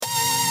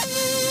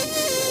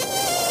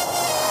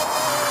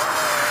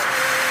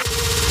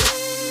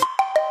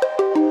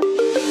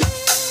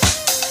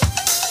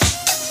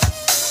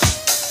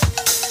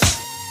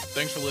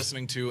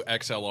listening to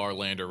XLR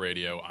Lander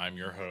Radio. I'm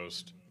your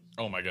host.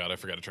 Oh my God, I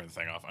forgot to turn the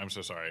thing off. I'm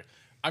so sorry.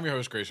 I'm your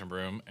host, Grayson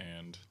Broom,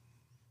 and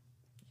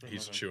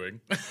he's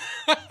chewing.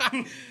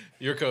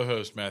 Your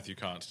co-host, Matthew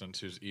Constance,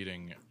 who's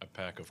eating a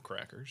pack of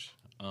crackers.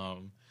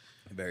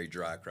 Very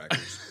dry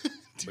crackers.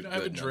 Do you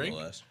have a drink?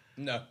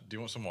 No. Do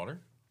you want some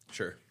water?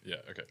 Sure. Yeah,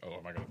 okay. Oh,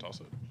 am I going to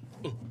toss it?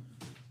 Ooh.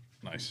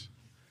 Nice.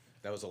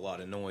 That was a lot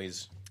of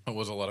noise. It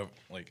was a lot of,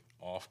 like,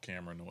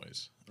 off-camera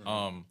noise.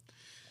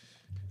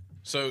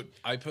 So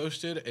I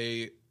posted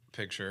a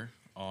picture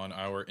on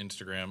our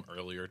Instagram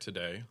earlier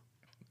today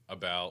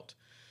about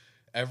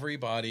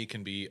everybody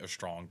can be a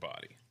strong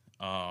body.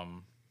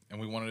 And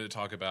we wanted to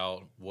talk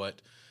about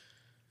what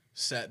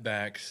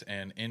setbacks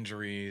and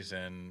injuries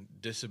and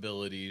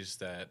disabilities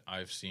that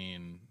I've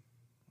seen,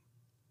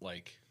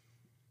 like,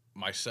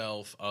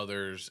 myself,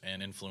 others,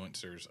 and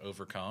influencers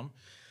overcome.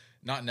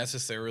 Not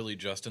necessarily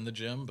just in the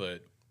gym,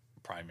 but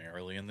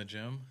primarily in the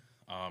gym.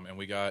 And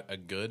we got a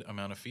good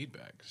amount of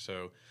feedback.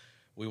 So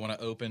we want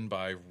to open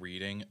by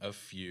reading a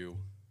few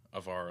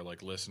of our,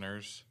 like,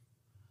 listeners.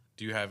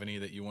 Do you have any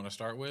that you want to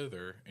start with,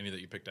 or any that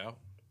you picked out?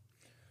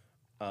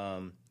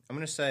 I'm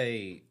going to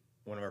say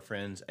one of our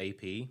friends,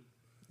 AP.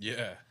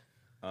 Yeah.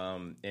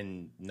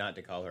 And not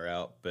to call her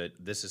out, but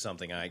this is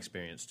something I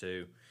experienced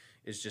too,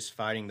 is just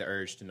fighting the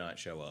urge to not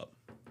show up.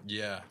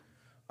 Yeah.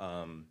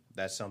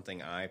 That's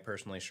something I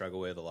personally struggle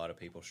with. A lot of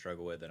people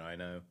struggle with that I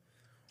know.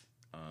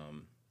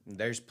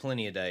 There's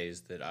plenty of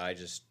days that I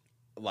just,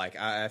 like,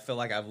 I feel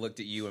like I've looked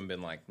at you and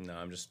been like, no,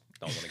 I'm just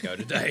don't want to go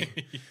today.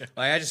 Yeah.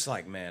 Like, I just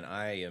like, man,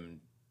 I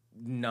am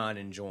not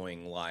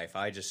enjoying life.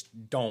 I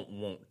just don't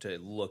want to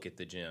look at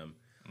the gym.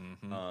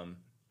 Mm-hmm.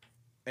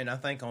 And I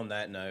think on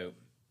that note,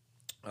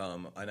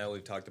 I know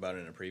we've talked about it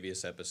in a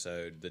previous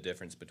episode, the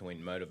difference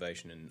between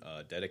motivation and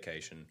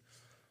dedication.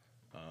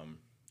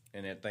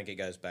 And I think it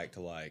goes back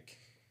to, like,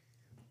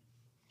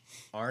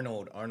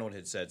 Arnold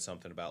had said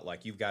something about,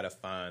 like, you've got to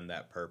find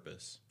that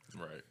purpose.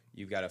 Right.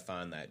 You've got to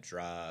find that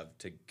drive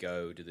to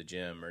go to the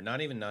gym, or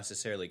not even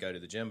necessarily go to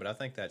the gym, but I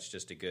think that's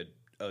just a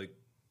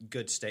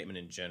good statement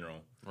in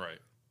general. Right.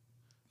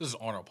 This is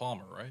Arnold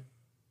Palmer, right?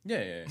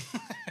 Yeah.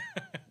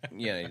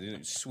 Yeah, the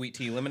sweet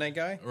tea lemonade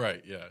guy?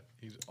 Right, yeah.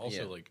 He's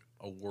also, like,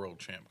 a world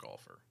champ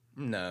golfer.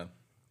 No,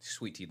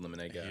 sweet tea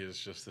lemonade guy. He is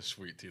just the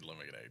sweet tea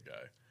lemonade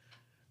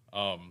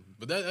guy.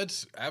 But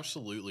that's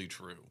absolutely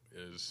true,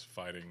 is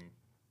fighting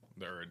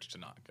the urge to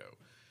not go.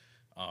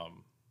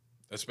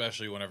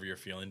 Especially whenever you're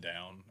feeling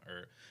down.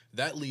 Or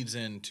that leads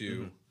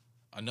into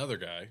another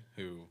guy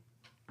who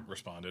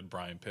responded,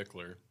 Brian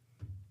Pickler,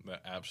 the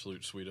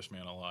absolute sweetest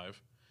man alive.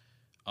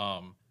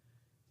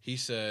 He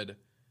said,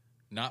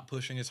 not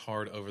pushing as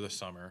hard over the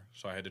summer,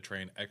 so I had to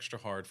train extra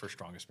hard for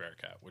Strongest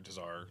Bearcat, which is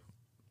our,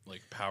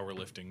 like,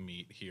 powerlifting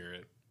meet here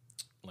at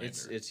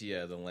Lander. It's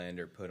the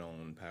Lander put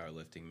on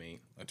powerlifting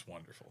meet. That's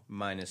wonderful.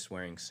 Minus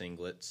wearing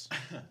singlets.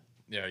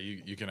 Yeah,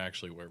 you can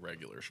actually wear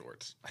regular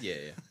shorts.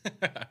 Yeah.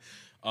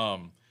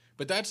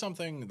 But that's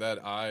something that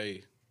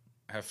I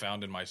have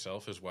found in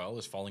myself as well,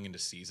 is falling into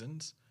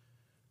seasons.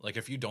 Like,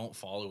 if you don't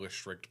follow a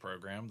strict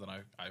program, then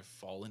I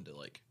fall into,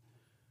 like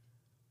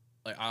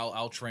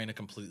I'll train a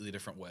completely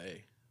different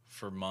way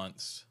for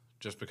months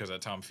just because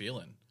that's how I'm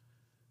feeling.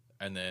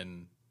 And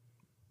then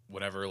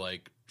whenever,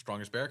 like,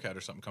 Strongest Bearcat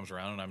or something comes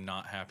around and I'm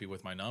not happy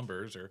with my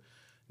numbers, or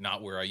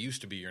not where I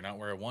used to be, or not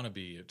where I want to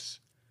be,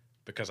 it's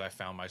because I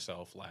found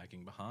myself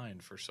lagging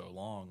behind for so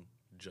long,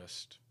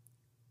 just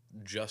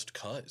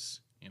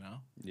 'cause, you know?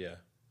 Yeah.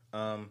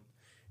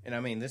 And I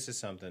mean, this is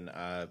something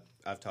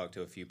I've talked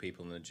to a few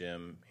people in the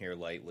gym here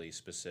lately,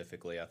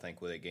 specifically, I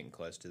think, with it getting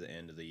close to the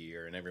end of the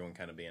year and everyone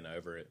kind of being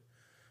over it.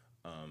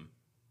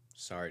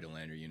 Sorry to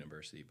Lander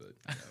University, but,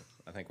 you know,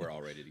 I think we're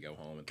all ready to go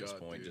home at this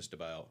point, dude. Just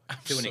about.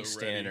 To an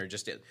extent, ready. Or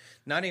just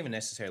not even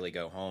necessarily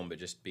go home, but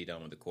just be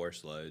done with the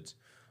course loads.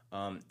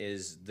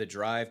 Is the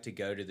drive to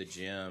go to the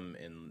gym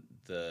and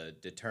the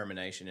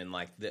determination and,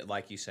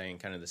 like you saying,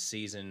 kind of the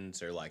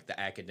seasons, or like the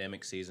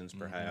academic seasons,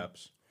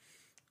 perhaps.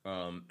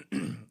 And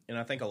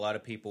I think a lot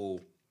of people,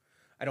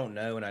 I don't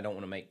know, and I don't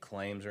want to make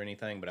claims or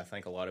anything, but I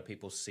think a lot of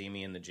people see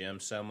me in the gym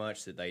so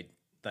much that they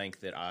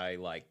think that I,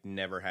 like,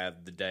 never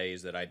have the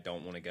days that I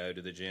don't want to go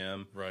to the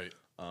gym. Right.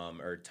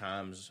 Or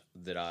times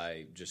that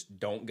I just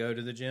don't go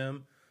to the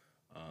gym.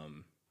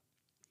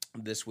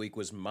 This week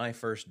was my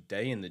first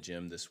day in the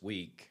gym this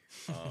week.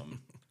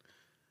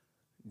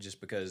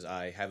 Just because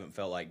I haven't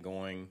felt like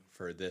going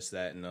for this,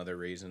 that, and other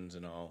reasons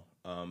and all.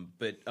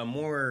 But a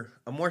more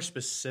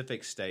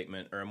specific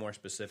statement, or a more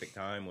specific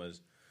time, was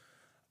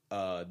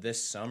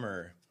this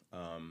summer.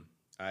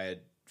 I had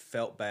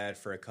felt bad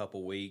for a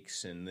couple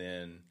weeks and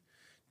then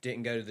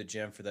didn't go to the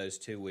gym for those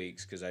 2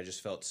 weeks because I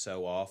just felt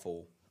so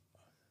awful.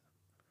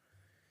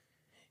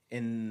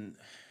 And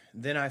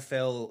then I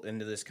fell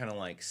into this kind of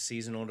like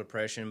seasonal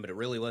depression, but it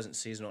really wasn't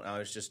seasonal.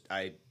 I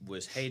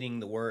was hating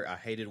the work. I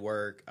hated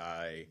work.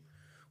 I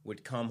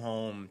would come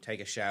home, take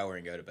a shower,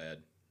 and go to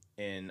bed.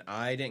 And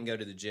I didn't go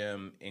to the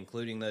gym,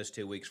 including those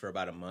 2 weeks, for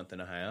about a month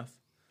and a half.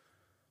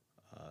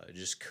 I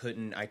just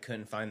couldn't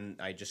find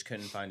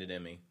it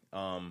in me.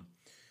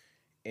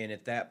 And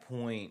at that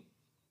point,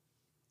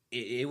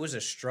 it was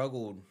a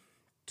struggle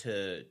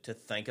to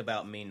think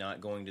about me not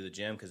going to the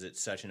gym because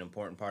it's such an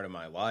important part of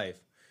my life,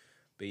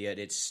 but yet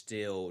it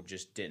still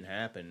just didn't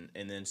happen.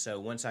 And then so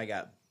once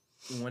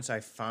I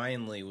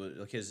finally was,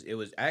 because it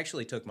was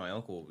actually took my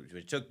uncle,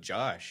 it took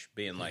Josh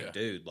being like,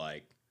 dude,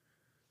 like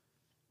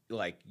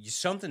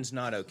something's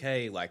not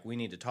okay. Like, we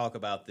need to talk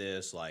about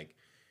this. Like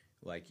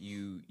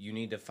you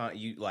need to find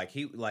you, like,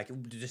 he, like,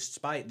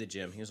 despite the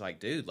gym, he was like,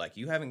 dude, like,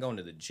 you haven't gone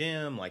to the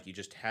gym. Like, you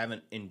just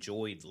haven't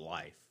enjoyed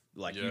life.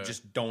 Like, you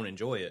just don't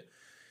enjoy it.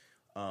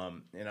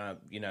 And I,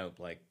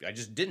 like, I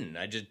just didn't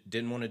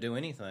want to do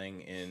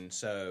anything. And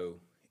so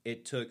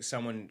it took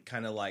someone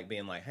kind of like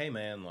being like, hey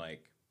man,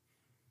 like,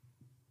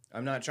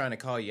 I'm not trying to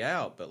call you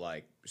out, but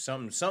like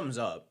something's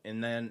up.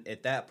 And then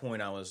at that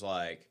point I was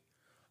like,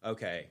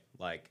 okay,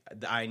 like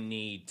I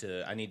need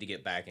to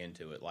get back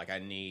into it. Like, I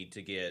need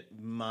to get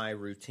my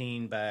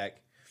routine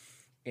back.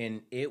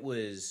 And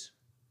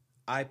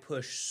I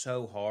pushed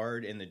so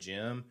hard in the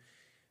gym,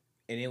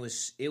 and it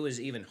was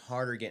even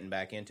harder getting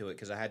back into it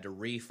because I had to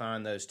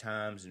refine those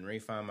times and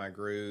refine my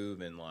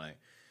groove, and like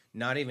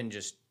not even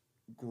just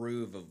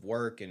groove of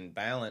work and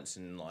balance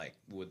and like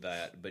with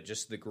that, but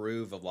just the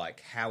groove of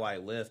like how I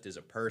lift as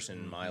a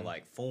person, my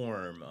like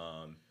form.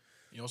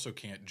 You also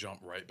can't jump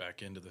right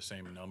back into the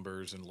same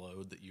numbers and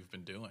load that you've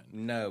been doing.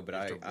 No, but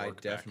I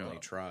definitely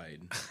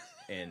tried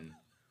and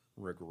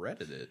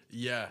regretted it.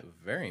 Yeah.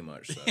 Very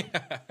much so.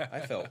 I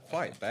felt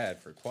quite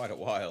bad for quite a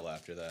while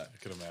after that. I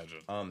could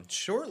imagine.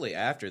 Shortly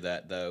after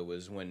that, though,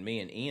 was when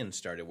me and Ian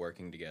started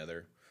working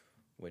together,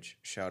 which,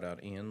 shout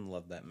out Ian,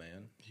 love that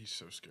man. He's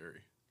so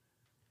scary.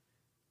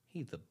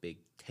 He's a big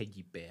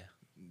teddy bear.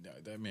 No,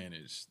 that man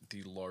is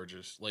the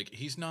largest. Like,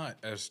 he's not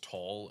as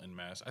tall and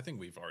mass. I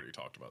think we've already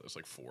talked about this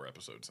like 4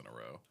 episodes in a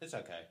row. It's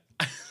okay.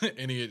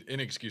 Any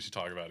excuse to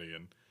talk about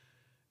Ian.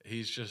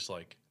 He's just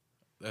like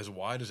as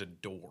wide as a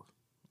door,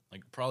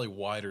 like probably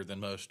wider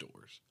than most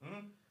doors.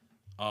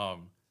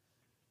 Mm-hmm.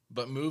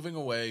 But moving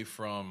away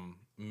from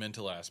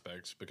mental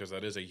aspects, because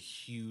that is a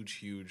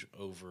huge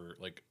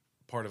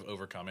part of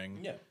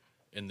overcoming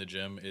in the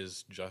gym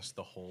is just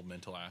the whole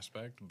mental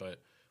aspect.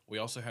 But we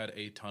also had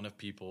a ton of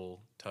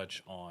people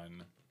touch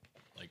on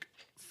like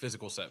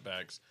physical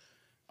setbacks.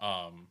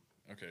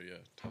 Okay, yeah,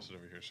 toss it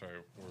over here. Sorry,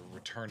 we're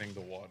returning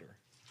the water.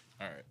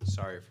 All right.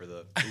 Sorry for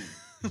the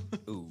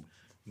ooh.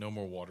 No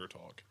more water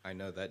talk. I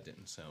know that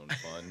didn't sound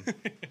fun.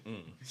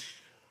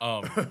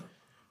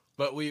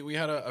 But we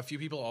had a few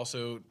people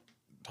also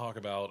talk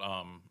about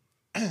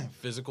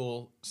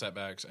physical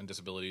setbacks and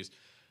disabilities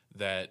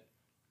that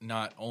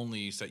not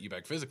only set you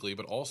back physically,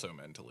 but also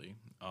mentally.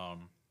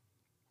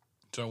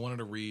 So I wanted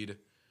to read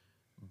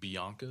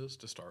Bianca's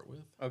to start with.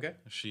 Okay.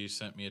 She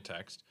sent me a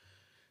text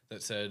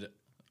that said,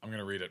 I'm going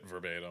to read it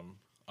verbatim.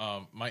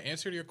 My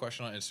answer to your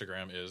question on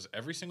Instagram is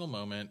every single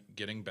moment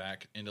getting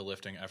back into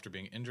lifting after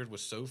being injured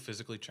was so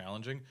physically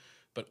challenging,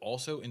 but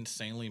also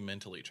insanely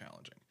mentally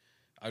challenging.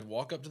 I'd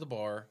walk up to the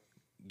bar,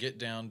 get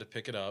down to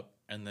pick it up,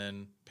 and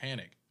then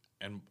panic,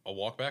 and I'll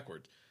walk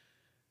backwards.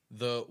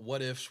 The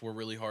what ifs were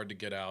really hard to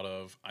get out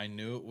of. I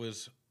knew it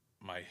was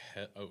my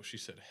head. Oh, she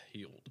said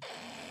healed.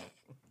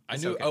 I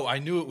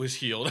knew it was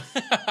healed.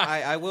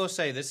 I will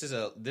say this is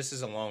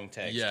a long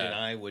text, and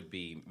I would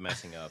be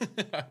messing up.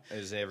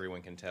 As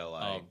everyone can tell,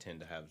 I tend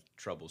to have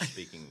trouble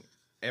speaking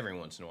every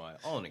once in a while,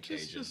 on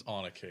occasion. Just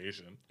on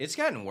occasion. It's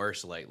gotten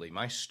worse lately.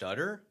 My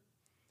stutter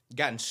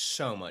gotten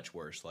so much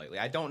worse lately.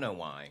 I don't know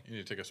why. You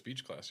need to take a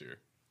speech class here.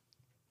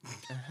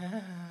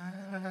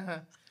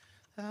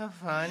 So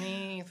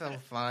funny.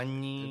 Did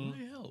my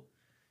help?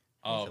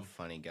 He's a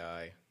funny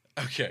guy.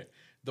 Okay.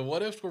 The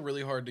what ifs were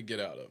really hard to get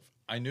out of.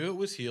 I knew it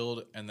was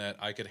healed and that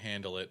I could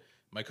handle it.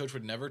 My coach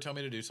would never tell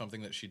me to do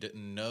something that she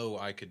didn't know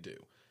I could do.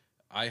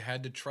 I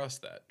had to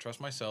trust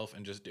myself,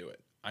 and just do it.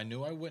 I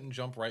knew I wouldn't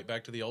jump right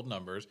back to the old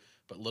numbers,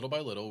 but little by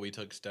little we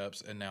took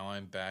steps, and now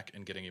I'm back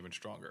and getting even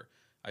stronger.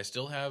 I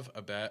still have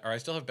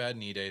bad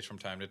knee days from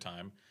time to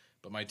time,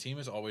 but my team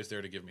is always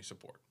there to give me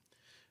support.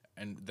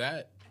 And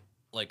that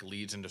like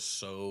leads into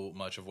so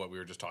much of what we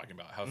were just talking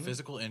about, how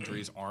physical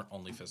injuries aren't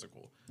only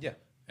physical. Yeah.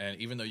 And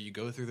even though you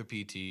go through the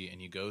PT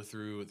and you go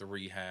through the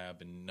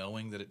rehab and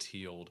knowing that it's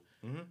healed,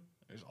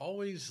 there's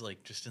always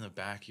like just in the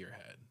back of your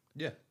head.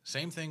 Yeah.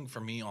 Same thing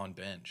for me on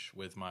bench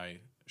with my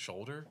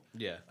shoulder.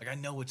 Yeah. Like I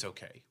know it's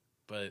okay,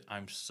 but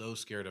I'm so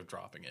scared of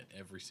dropping it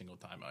every single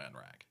time I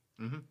unrack.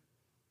 Mm-hmm.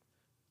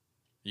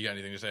 You got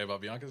anything to say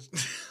about Bianca's?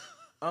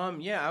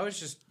 Yeah, I was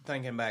just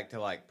thinking back to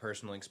like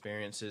personal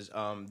experiences.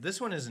 This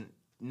one isn't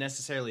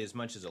necessarily as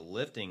much as a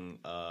lifting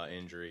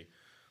injury.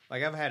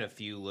 Like, I've had a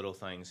few little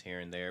things here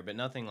and there, but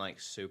nothing, like,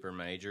 super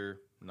major,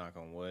 knock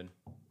on wood,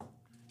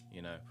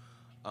 you know.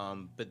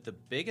 But the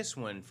biggest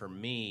one for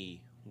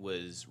me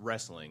was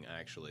wrestling,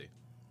 actually.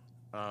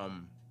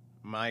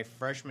 My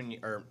freshman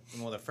year,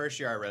 the first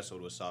year I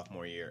wrestled was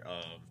sophomore year.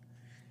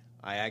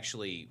 I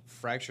actually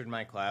fractured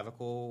my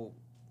clavicle,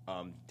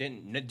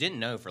 didn't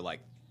know for,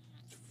 like,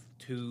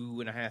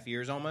 2.5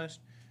 years almost.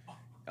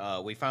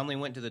 we finally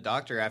went to the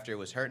doctor after it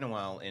was hurting a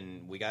while,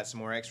 and we got some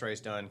more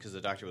X-rays done because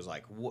the doctor was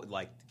like, "What?"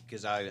 Like,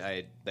 because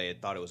they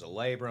had thought it was a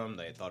labrum,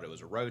 they had thought it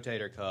was a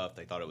rotator cuff,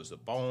 they thought it was a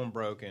bone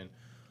broken.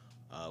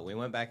 We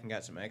went back and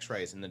got some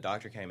X-rays, and the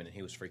doctor came in and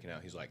he was freaking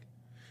out. He's like,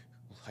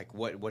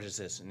 what is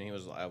this? And he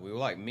was like, we were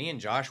like, me and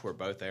Josh were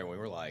both there, and we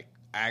were like,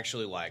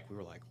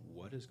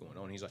 what is going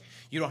on? He's like,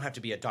 you don't have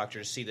to be a doctor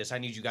to see this. I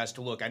need you guys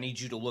to look. I need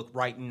you to look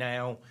right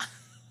now.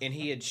 And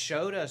he had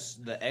showed us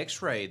the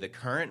X-ray, the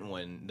current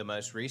one, the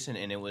most recent,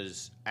 and it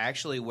was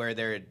actually where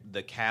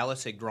the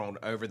callus had grown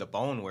over the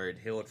bone where it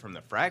healed from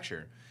the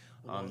fracture.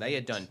 They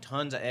had done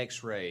tons of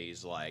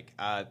X-rays, like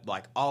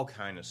all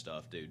kind of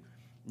stuff, dude.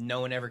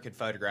 No one ever could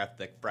photograph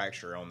the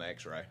fracture on the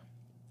X-ray.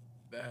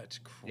 That's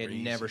crazy.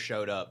 It never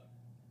showed up.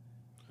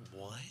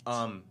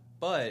 What?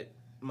 But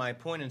my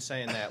point in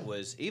saying that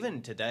was,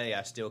 even today,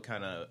 I still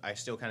kind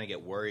of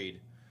get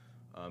worried,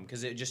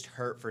 because it just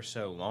hurt for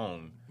so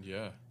long.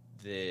 Yeah.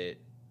 That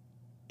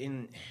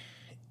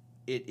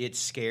it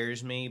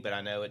scares me, but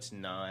I know it's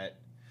not.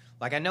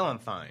 Like, I know I'm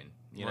fine.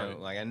 You know,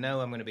 like, I know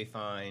I'm going to be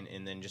fine.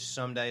 And then just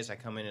some days I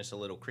come in, it's a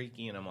little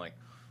creaky, and I'm like,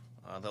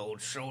 the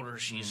old shoulder,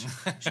 she's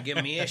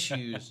giving me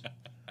issues.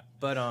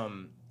 But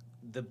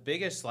the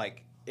biggest,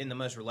 like, and the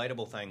most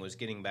relatable thing was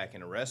getting back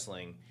into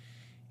wrestling.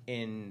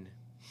 And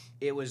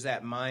it was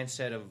that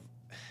mindset of,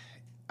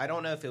 I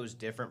don't know if it was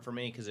different for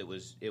me because it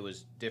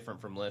was different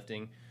from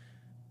lifting.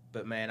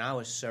 But, man, I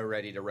was so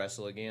ready to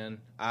wrestle again.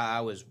 I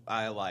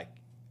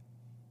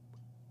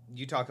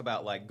you talk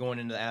about, like, going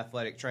into the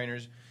athletic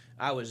trainers.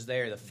 I was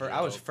there.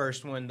 I was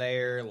first one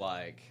there.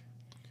 Like,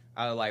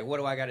 I was like, what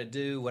do I got to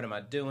do? What am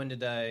I doing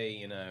today?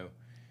 You know.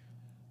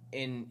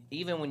 And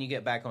even when you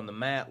get back on the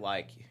mat,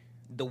 like,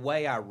 the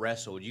way I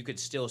wrestled, you could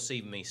still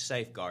see me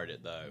safeguard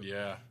it, though.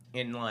 Yeah.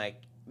 And, like,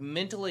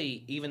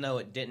 mentally, even though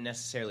it didn't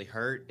necessarily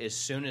hurt, as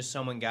soon as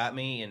someone got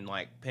me and,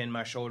 like, pinned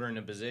my shoulder in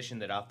a position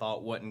that I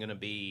thought wasn't going to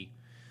be,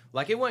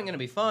 like, it wasn't going to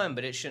be fun,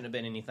 but it shouldn't have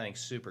been anything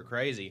super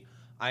crazy,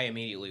 I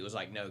immediately was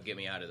like, no, get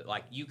me out of it.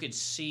 Like, you could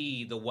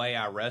see the way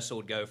I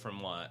wrestled go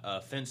from, like,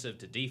 offensive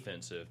to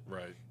defensive.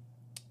 Right.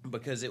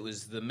 Because it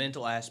was the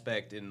mental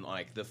aspect and,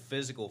 like, the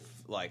physical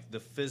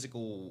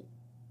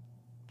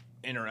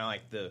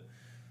the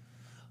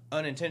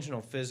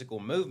unintentional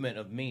physical movement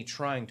of me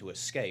trying to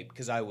escape,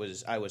 because I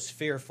was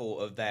fearful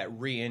of that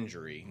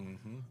re-injury.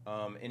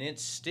 Mm-hmm. And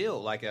it's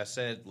still, like I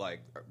said,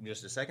 like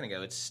just a second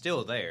ago, it's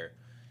still there.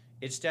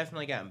 It's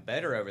definitely gotten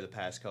better over the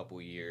past couple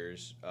of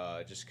years,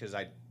 just because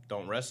I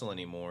don't wrestle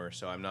anymore,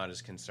 so I'm not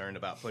as concerned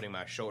about putting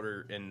my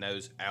shoulder in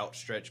those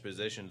outstretched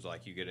positions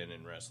like you get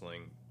in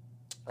wrestling.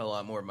 A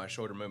lot more of my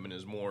shoulder movement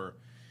is more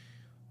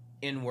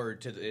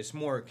inward it's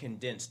more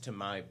condensed to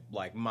my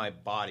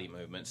body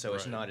movement, so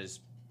it's not as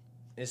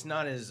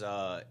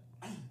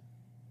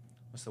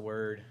what's the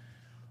word?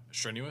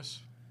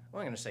 Strenuous? I'm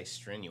not going to say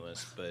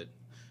strenuous, but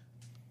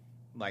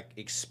like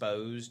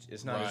exposed.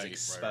 It's not as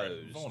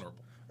exposed. Right.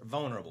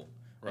 Vulnerable.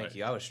 Thank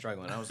you. I was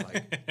struggling. I was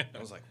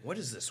like, what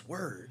is this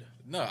word?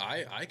 No,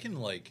 I can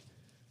like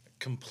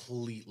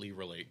completely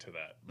relate to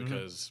that,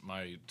 because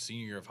my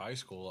senior year of high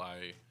school,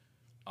 I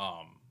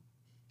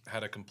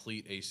had a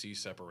complete AC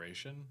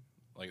separation,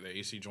 like the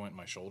AC joint in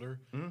my shoulder,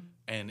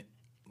 and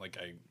like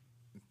I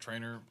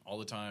trainer all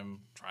the time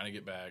trying to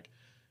get back,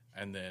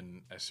 and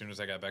then as soon as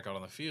I got back out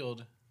on the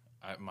field,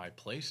 my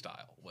play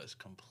style was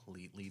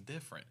completely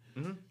different.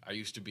 I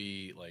used to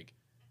be like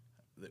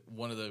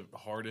one of the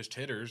hardest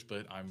hitters,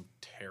 but I'm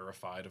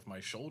terrified of my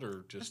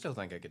shoulder. I still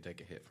think I could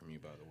take a hit from you,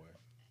 by the way.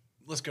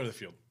 Let's go to the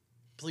field.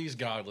 Please,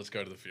 God, let's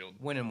go to the field.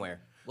 When and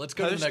where? Let's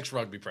go to the next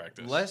rugby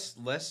practice.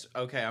 Let's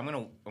okay, I'm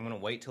gonna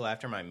wait till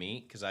after my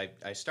meet, because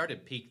I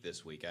started peak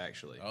this week,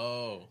 actually.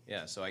 Oh.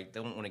 Yeah, so I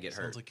don't want to get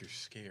hurt. Sounds like you're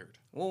scared.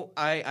 Well,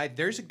 I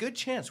there's a good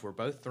chance we're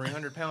both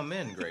 300-pound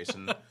men,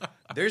 Grayson.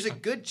 There's a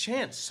good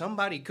chance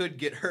somebody could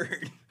get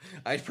hurt.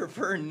 I'd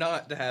prefer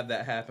not to have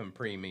that happen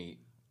pre-meet.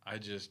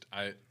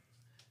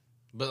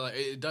 But like,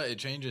 it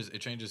changes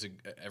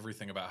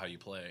everything about how you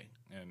play,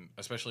 and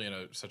especially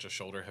in such a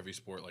shoulder-heavy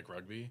sport like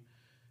rugby.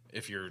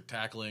 If you're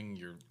tackling,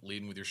 you're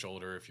leading with your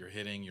shoulder. If you're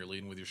hitting, you're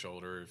leading with your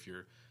shoulder. If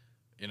you're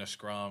in a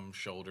scrum,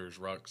 shoulders,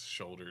 rucks,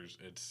 shoulders.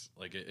 It's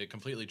like it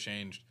completely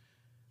changed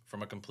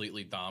from a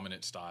completely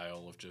dominant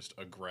style of just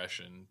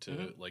aggression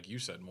to, like you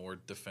said, more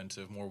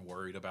defensive, more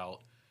worried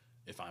about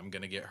if I'm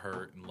going to get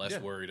hurt, and less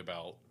worried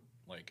about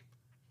like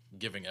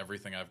giving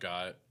everything I've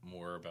got,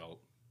 more about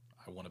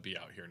I want to be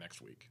out here next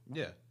week.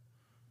 Yeah.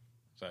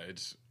 So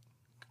it's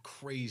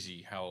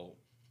crazy how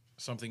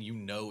something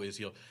is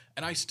healed.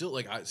 And I still,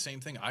 same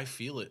thing, I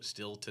feel it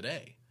still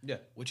today. Yeah.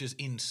 Which is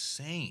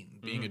insane.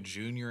 Being a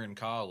junior in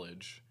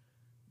college,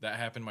 that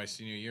happened my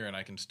senior year, and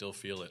I can still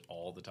feel it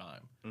all the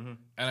time. And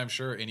I'm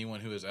sure anyone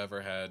who has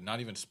ever had,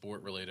 not even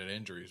sport-related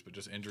injuries, but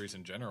just injuries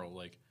in general,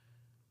 like,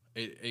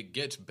 it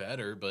gets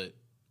better, but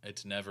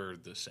it's never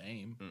the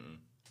same.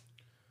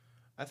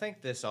 I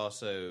think this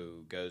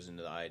also goes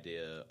into the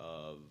idea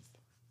of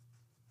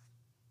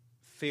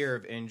fear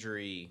of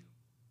injury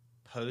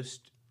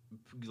post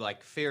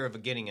like fear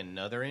of getting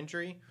another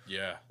injury.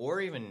 Yeah.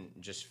 Or even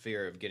just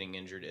fear of getting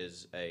injured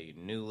as a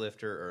new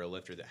lifter or a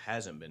lifter that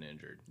hasn't been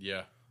injured.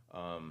 Yeah.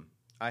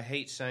 I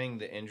hate saying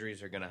that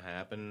injuries are going to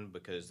happen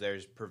because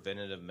there's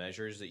preventative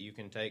measures that you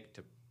can take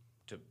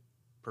to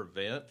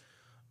prevent.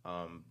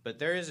 But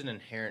there is an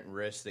inherent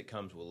risk that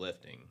comes with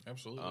lifting.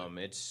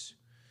 Absolutely. It's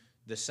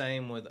the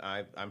same with,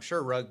 I'm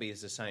sure rugby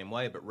is the same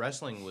way, but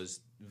wrestling was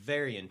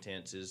very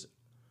intense.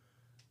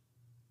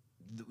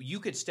 You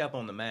could step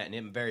on the mat, and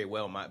it very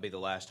well might be the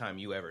last time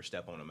you ever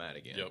step on a mat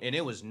again. Yep. And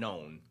it was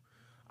known.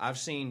 I've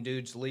seen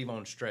dudes leave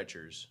on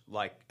stretchers,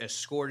 like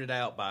escorted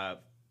out by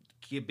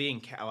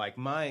being like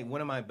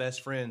one of my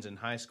best friends in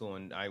high school,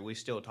 and we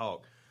still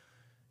talk.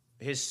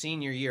 His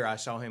senior year, I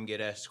saw him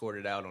get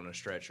escorted out on a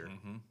stretcher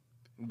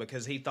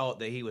because he thought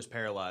that he was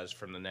paralyzed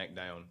from the neck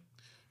down.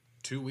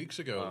 2 weeks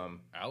ago,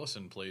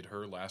 Allison played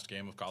her last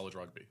game of college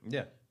rugby.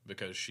 Yeah,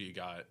 because she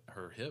got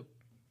her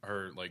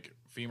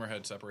femur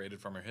head separated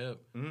from her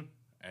hip,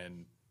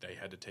 and they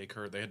had to take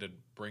her. They had to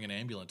bring an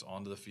ambulance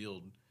onto the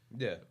field.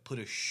 Yeah, put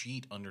a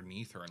sheet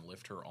underneath her and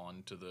lift her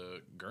onto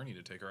the gurney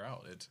to take her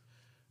out.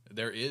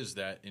 There is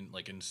that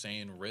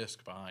insane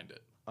risk behind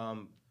it.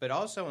 But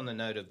also on the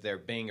note of there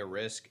being a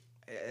risk,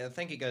 I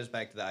think it goes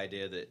back to the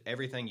idea that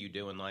everything you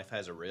do in life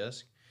has a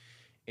risk,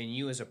 and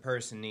you as a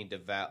person need to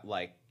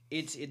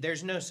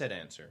there's no set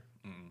answer.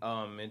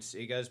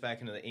 It goes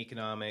back into the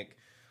economic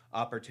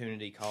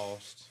opportunity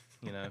cost.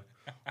 You know,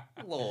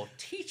 a little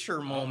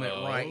teacher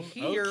moment right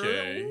here.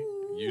 Okay,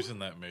 Ooh. using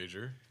that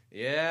major.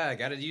 Yeah, I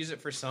got to use it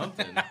for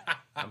something.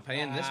 I'm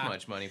paying this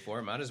much money for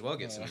it. Might as well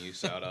get some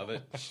use out of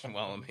it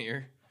while I'm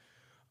here.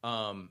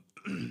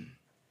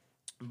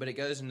 But it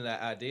goes into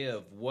that idea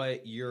of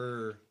what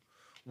you're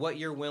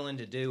willing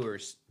to do or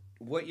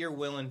what you're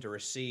willing to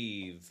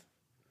receive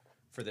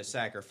for the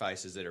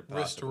sacrifices that are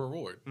possible. Risk to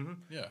reward.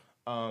 Yeah.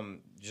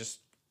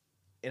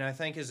 And I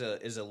think as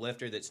a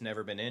lifter that's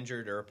never been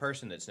injured or a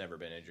person that's never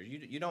been injured,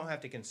 you don't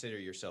have to consider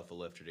yourself a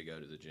lifter to go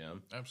to the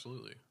gym.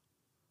 Absolutely.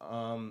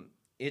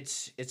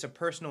 It's a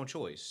personal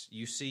choice.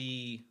 You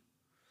see,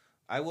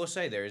 I will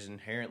say there is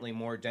inherently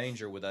more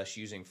danger with us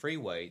using free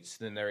weights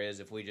than there is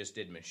if we just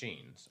did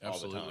machines all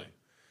the time.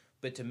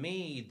 But to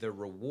me, the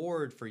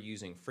reward for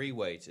using free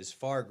weights is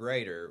far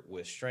greater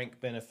with strength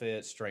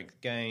benefits, strength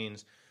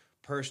gains,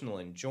 personal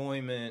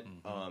enjoyment,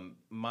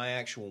 my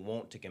actual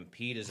want to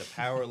compete as a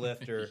power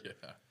lifter.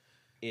 Yeah.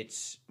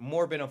 It's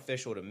more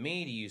beneficial to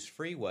me to use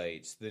free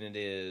weights than it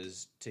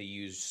is to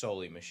use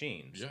solely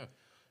machines. Yeah.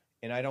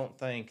 And I don't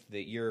think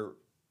that your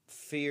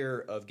fear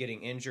of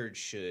getting injured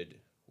should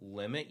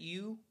limit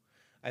you.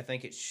 I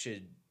think it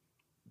should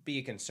be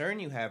a concern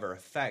you have or a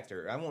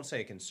factor. I won't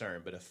say a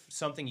concern, but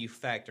something you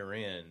factor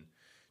in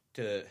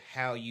to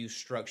how you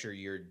structure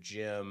your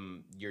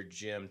gym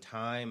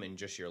time and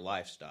just your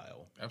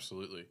lifestyle.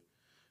 Absolutely.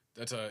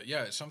 That's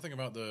something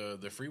about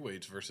the free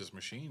weights versus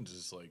machines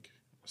is like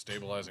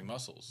stabilizing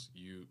muscles.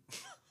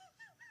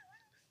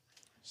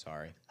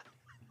 Sorry.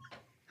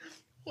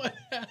 What?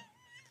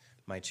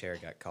 My chair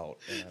got caught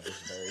and I was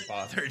very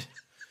bothered.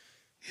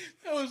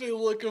 That was a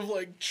look of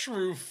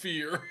true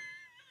fear.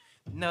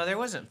 No, there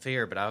wasn't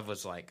fear, but I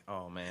was like,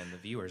 oh man, the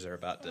viewers are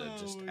about to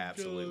just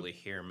absolutely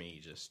hear me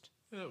just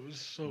that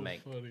was so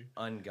make funny.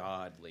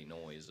 Ungodly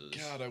noises.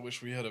 God, I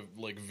wish we had a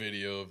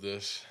video of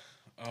this.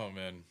 Oh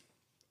man.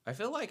 I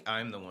feel like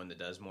I'm the one that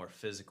does more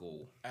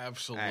physical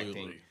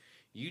acting.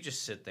 You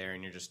just sit there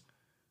and you're just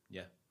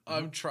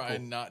I'm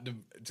trying not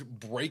to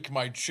break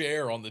my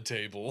chair on the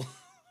table.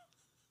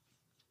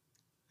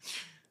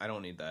 I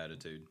don't need the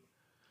attitude.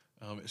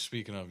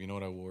 Speaking of, you know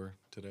what I wore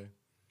today?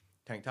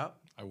 Tank top?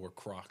 I wore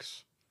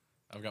Crocs.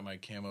 I've got my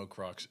camo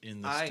Crocs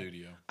in the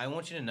studio. I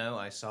want you to know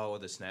I saw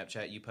the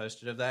Snapchat you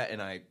posted of that,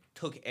 and I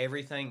took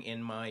everything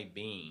in my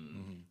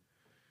being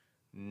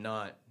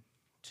not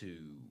to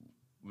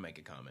make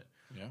a comment.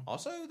 Yeah.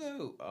 Also,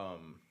 though...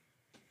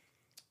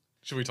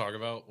 should we talk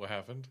about what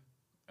happened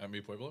at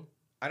Mi Pueblo?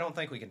 I don't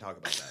think we can talk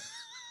about that.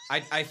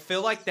 I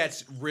feel like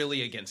that's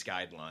really against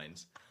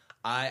guidelines.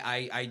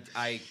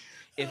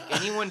 If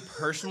anyone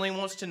personally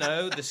wants to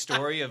know the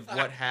story of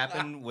what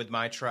happened with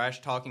my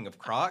trash talking of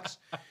Crocs,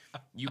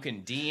 you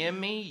can DM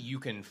me. You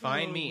can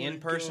find me in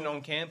person on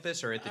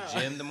campus or at the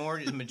gym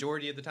the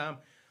majority of the time.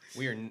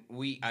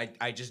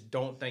 I just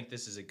don't think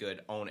this is a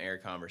good on-air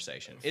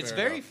conversation. It's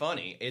very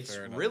funny. It's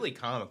really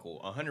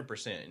comical,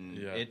 100%.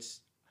 And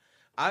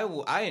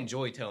I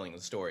enjoy telling the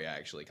story,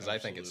 actually, because I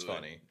think it's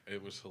funny.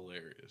 It was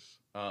hilarious.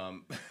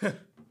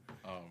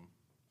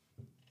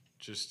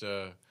 Just...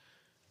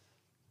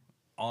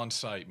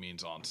 on-site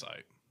means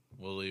on-site.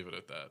 We'll leave it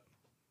at that.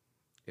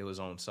 It was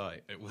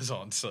on-site. It was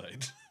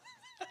on-site.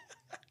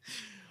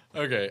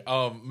 Okay,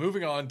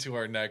 moving on to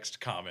our next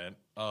comment.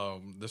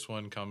 This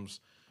one comes...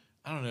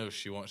 I don't know if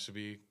she wants to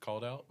be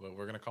called out, but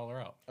we're going to call her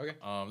out. Okay.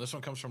 This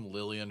one comes from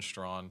Lillian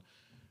Strawn.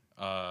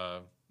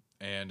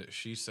 And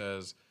she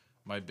says,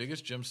 my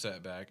biggest gym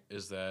setback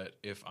is that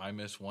if I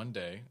miss one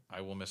day, I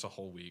will miss a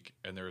whole week,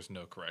 and there is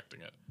no correcting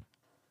it.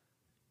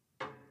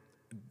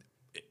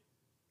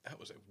 That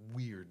was a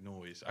weird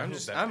noise. I'm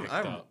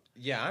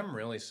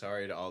really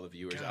sorry to all the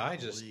viewers.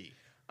 Golly.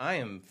 I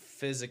am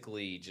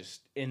physically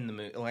just in the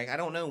mood. Like, I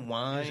don't know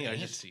why.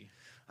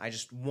 I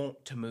just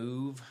want to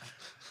move.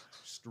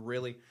 Just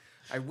really.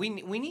 I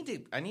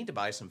need to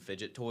buy some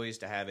fidget toys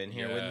to have in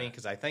here with me,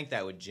 because I think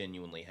that would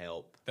genuinely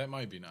help. That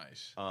might be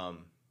nice.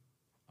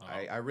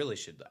 I really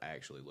should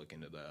actually look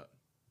into that.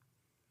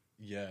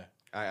 Yeah.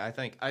 I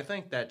think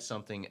that's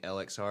something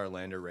LXR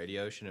Lander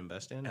Radio should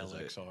invest in.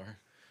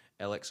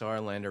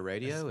 LXR Lander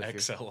Radio.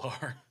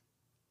 XLR.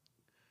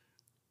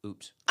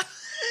 Oops.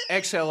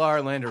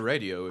 XLR Lander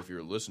Radio, if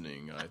you're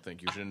listening, I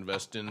think you should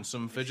invest in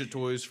some fidget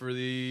toys for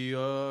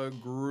the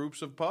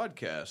groups of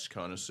podcast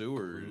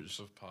connoisseurs. Groups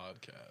of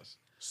podcasts.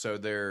 So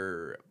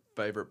their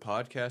favorite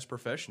podcast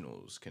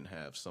professionals can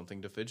have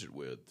something to fidget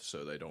with,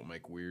 so they don't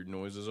make weird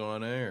noises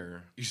on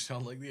air. You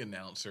sound like the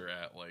announcer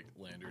at like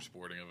Lander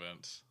sporting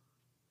events.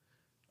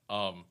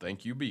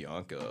 Thank you,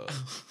 Bianca.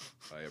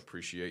 I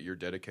appreciate your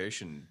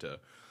dedication to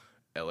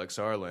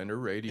LXR Lander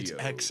Radio. It's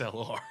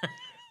XLR.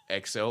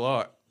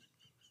 XLR.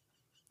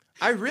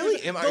 I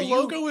really am. The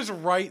logo is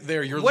right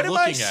there. You're what looking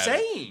am I at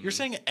saying? It. You're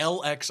saying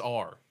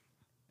LXR.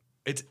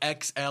 It's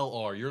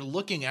XLR. You're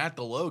looking at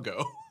the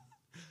logo.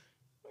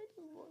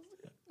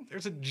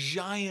 There's a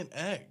giant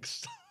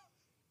X.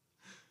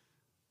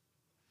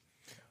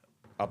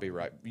 I'll be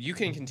right. You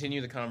can continue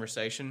the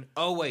conversation.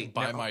 Oh, wait.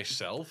 By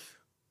myself?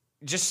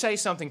 Just say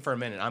something for a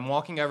minute. I'm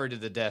walking over to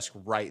the desk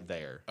right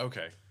there.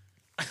 Okay.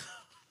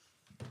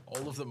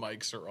 All of the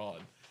mics are on.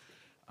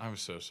 I'm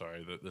so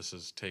sorry that this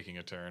is taking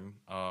a turn,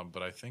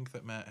 but I think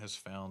that Matt has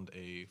found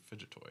a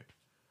fidget toy.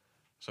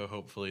 So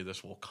hopefully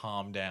this will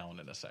calm down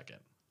in a second.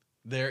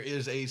 There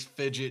is a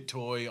fidget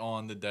toy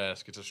on the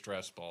desk. It's a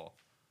stress ball.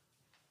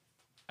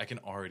 I can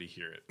already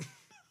hear it.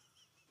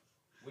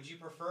 Would you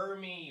prefer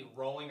me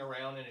rolling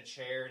around in a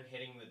chair and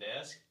hitting the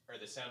desk, or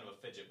the sound of a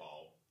fidget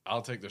ball?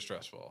 I'll take the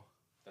stress ball.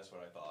 That's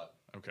what I thought.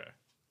 Okay.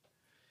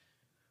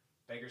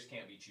 Beggars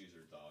can't be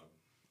choosers, dog.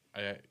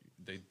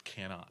 They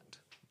cannot.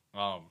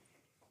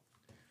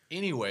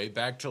 Anyway,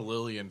 back to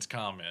Lillian's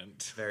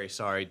comment. Very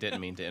sorry.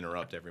 Didn't mean to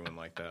interrupt everyone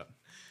like that.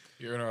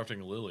 You're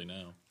interrupting Lily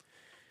now.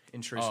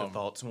 Intrusive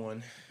thoughts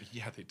won.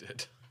 Yeah, they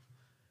did.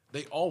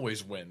 They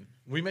always win.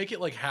 We make it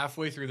like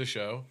halfway through the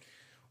show.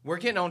 We're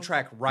getting on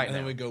track right now. And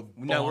then we go bonkers.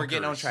 No, we're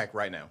getting on track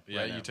right now.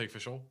 Yeah, right you now. take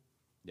fish oil?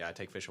 Yeah, I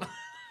take fish oil.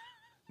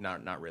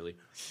 Not really.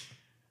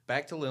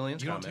 Back to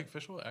Lillian's comment. You don't take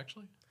fish oil,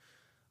 actually?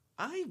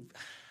 They're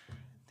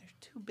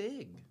too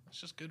big. It's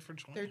just good for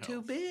joint They're health.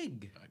 too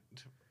big.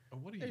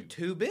 What are They're you?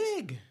 too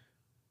big.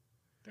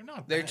 They're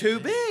not. They're too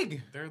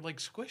big. They're like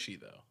squishy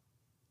though.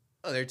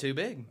 Oh, they're too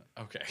big.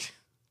 Okay,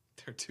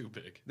 they're too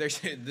big.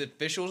 The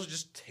fish oil's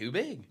just too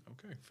big.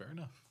 Okay, fair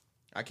enough.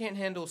 I can't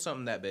handle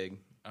something that big.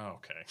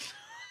 Okay.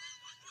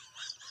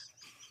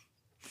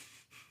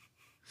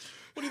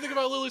 What do you think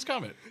about Lily's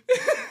comment?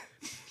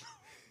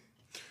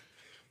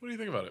 What do you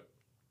think about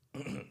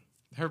it?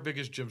 Her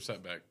biggest gym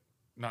setback,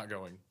 not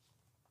going.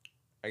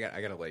 I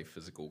gotta lay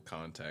physical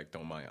contact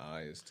on my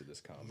eyes to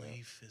this comment.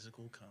 Lay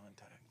physical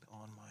contact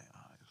on my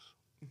eyes.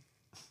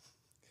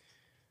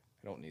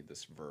 I don't need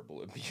this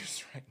verbal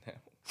abuse right now.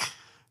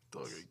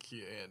 Dog, I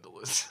can't handle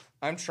it.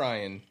 I'm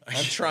trying,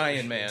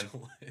 man.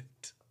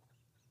 It.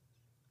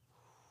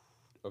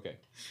 Okay.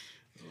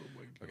 Oh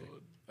my god. Okay.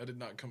 I did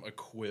not come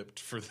equipped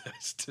for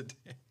this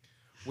today.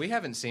 We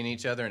haven't seen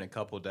each other in a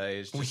couple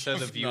days, just so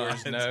the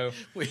viewers not. know.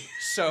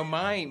 So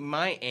my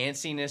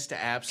antsiness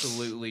to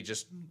absolutely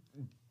just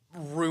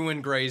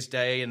ruin Gray's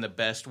day in the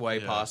best way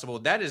possible.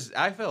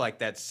 I feel like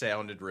that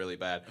sounded really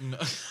bad. No.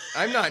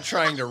 I'm not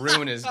trying to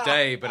ruin his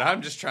day, but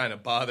I'm just trying to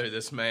bother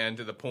this man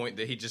to the point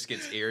that he just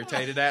gets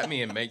irritated at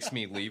me and makes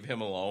me leave him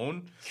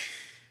alone.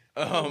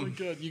 Oh my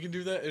god, you can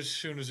do that as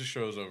soon as the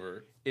show's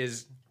over.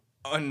 Is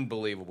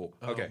unbelievable.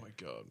 Okay. Oh my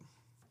god.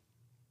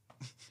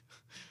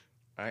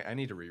 I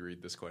need to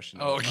reread this question.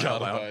 Oh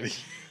god, buddy.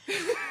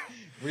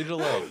 Read it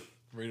aloud.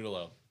 Read it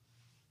aloud.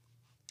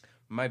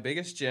 My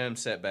biggest gym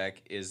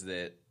setback is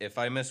that if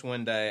I miss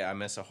one day, I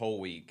miss a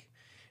whole week,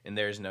 and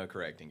there's no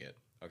correcting it.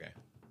 Okay.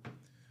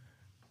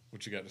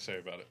 What you got to say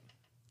about it?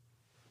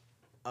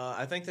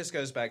 I think this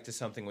goes back to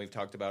something we've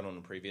talked about on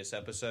a previous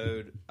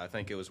episode. I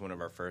think it was one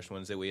of our first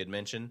ones that we had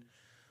mentioned,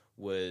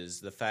 was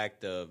the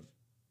fact of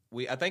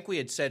I think we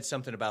had said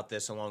something about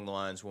this along the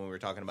lines when we were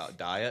talking about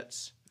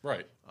diets.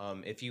 Right.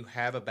 If you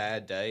have a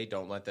bad day,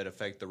 don't let that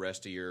affect the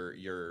rest of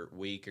your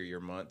week or your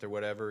month or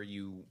whatever.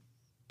 You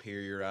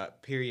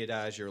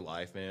periodize your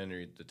life in,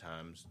 or the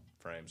times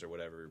frames or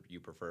whatever you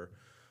prefer.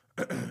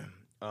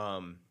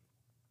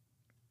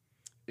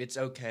 It's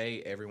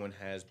okay. Everyone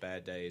has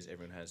bad days.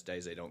 Everyone has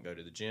days they don't go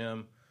to the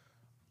gym.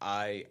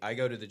 I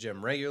go to the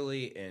gym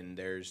regularly, and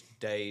there's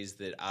days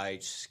that I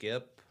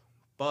skip,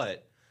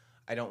 but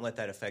I don't let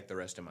that affect the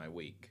rest of my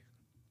week.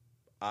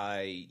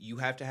 You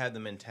have to have the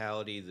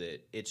mentality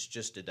that it's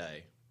just a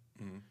day,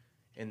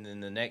 and then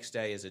the next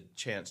day is a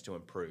chance to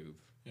improve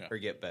or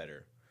get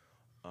better.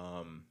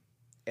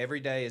 Every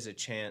day is a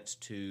chance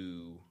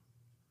to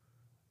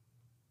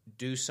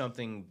do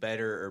something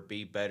better or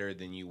be better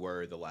than you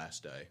were the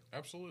last day.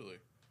 Absolutely.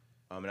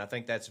 And I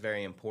think that's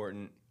very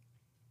important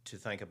to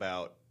think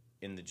about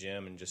in the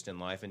gym and just in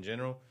life in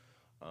general,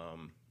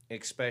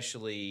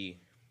 especially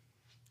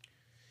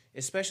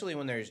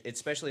when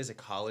especially as a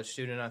college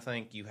student. I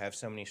think you have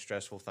so many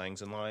stressful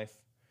things in life,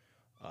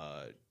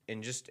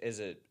 and just as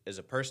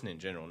a person in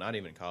general, not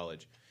even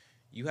college,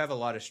 you have a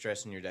lot of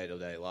stress in your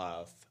day-to-day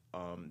life.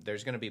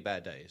 There's going to be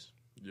bad days.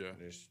 Yeah.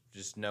 There's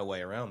just no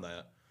way around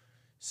that.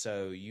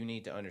 So you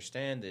need to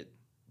understand that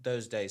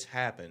those days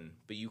happen,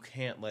 but you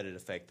can't let it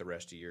affect the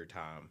rest of your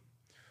time.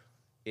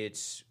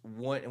 It's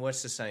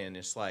what's the saying?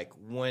 It's like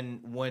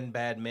one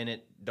bad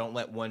minute. Don't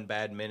let one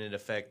bad minute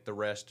affect the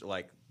rest.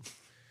 Like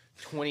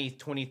 20,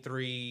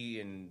 23,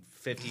 and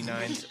 59. You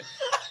know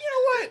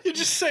what? You're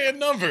just saying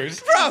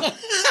numbers, bro.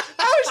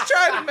 I was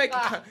trying to make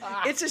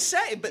it's a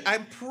say, but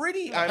I'm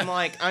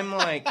like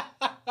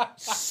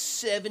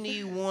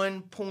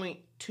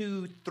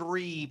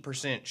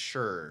 71.23%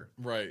 sure.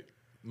 Right.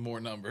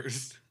 More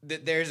numbers.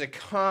 That there's a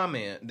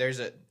comment. That's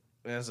a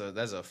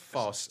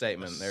false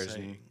statement. There's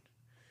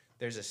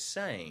a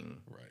saying.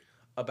 Right.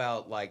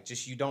 About like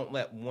just you don't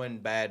let one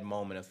bad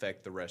moment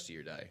affect the rest of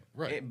your day.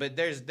 Right. But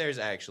there's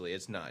actually,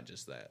 it's not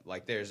just that.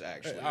 Like there's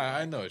actually.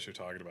 I know what you're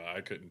talking about.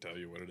 I couldn't tell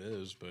you what it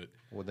is, but.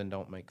 Well, then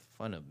don't make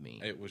fun of me.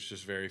 It was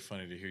just very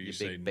funny to hear you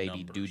say big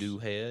baby numbers. doo-doo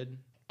head.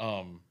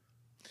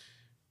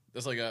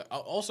 That's like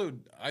also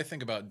I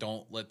think about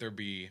don't let there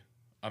be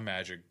a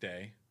magic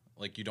day.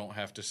 Like you don't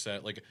have to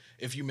set, like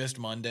if you missed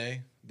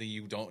Monday, then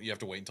you have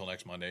to wait until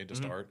next Monday to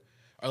start.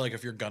 Or like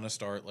if you're gonna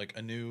start like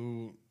a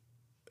new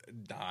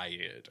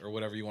diet or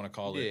whatever you want to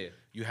call it,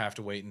 you have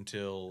to wait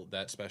until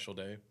that special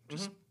day.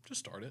 Just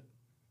start it.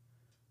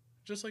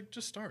 Just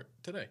start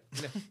today.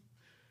 Yeah.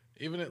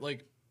 even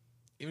if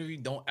you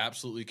don't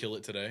absolutely kill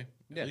it today,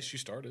 at least you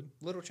started.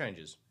 Little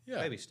changes. Yeah.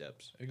 Baby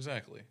steps.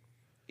 Exactly.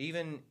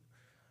 Even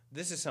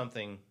this is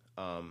something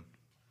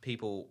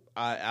people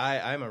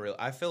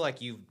I feel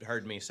like you've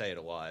heard me say it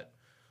a lot.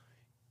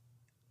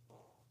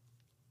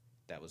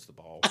 That was the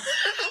ball.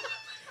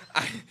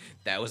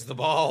 That was the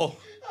ball.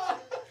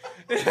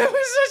 That was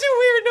such a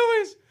weird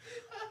noise.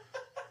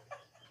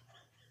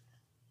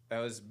 That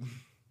was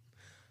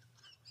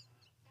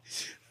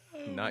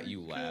not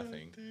you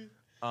laughing.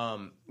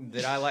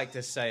 That I like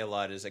to say a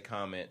lot is a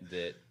comment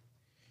that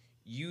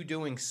you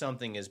doing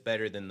something is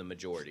better than the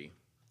majority.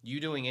 You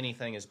doing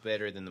anything is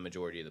better than the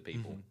majority of the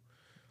people.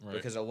 Right.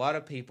 Because a lot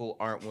of people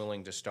aren't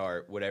willing to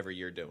start whatever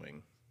you're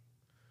doing.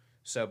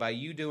 So by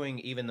you doing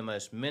even the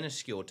most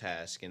minuscule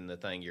task in the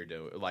thing you're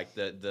doing, like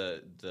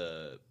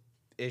the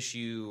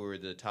issue or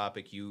the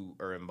topic you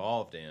are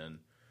involved in,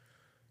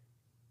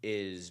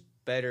 is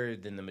better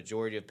than the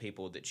majority of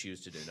people that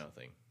choose to do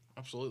nothing.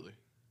 Absolutely.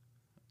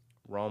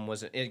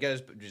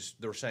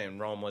 They're saying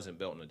Rome wasn't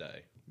built in a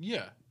day.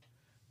 Yeah,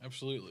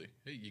 absolutely.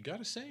 Hey, you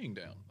got a saying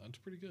down. That's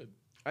pretty good.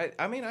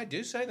 I mean, I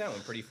do say that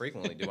one pretty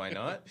frequently. Do I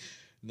not?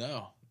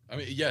 No. I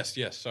mean, yes.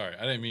 Sorry.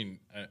 I didn't mean...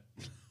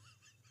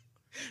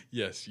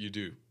 yes, you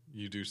do.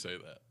 You do say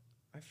that.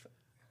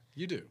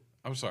 You do.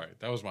 I'm sorry.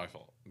 That was my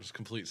fault. It was a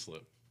complete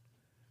slip.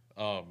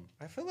 I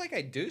feel like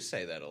I do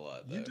say that a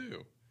lot, though. You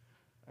do.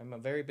 I'm a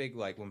very big,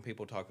 like, when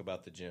people talk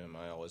about the gym,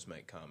 I always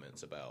make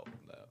comments about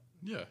that.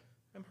 Yeah.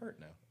 I'm hurt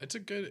now.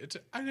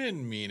 I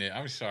didn't mean it.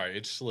 I'm sorry.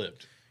 It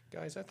slipped.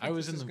 Guys, I think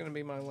this is going to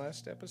be my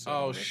last episode.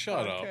 Oh,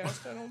 shut up. I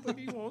don't think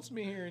he wants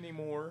me here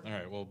anymore. All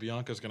right. Well,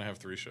 Bianca's going to have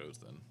 3 shows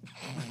then.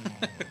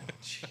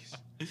 Jeez.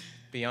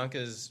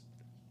 Bianca's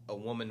a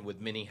woman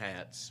with many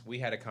hats. We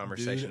had a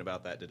conversation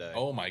about that today.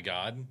 Oh, my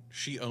God.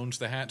 She owns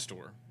the hat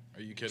store.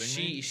 Are you kidding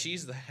me?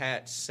 She's the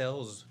hat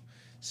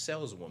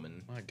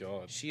saleswoman. My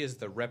God. She is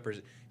the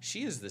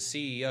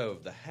CEO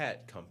of the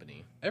hat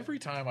company. Every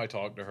time I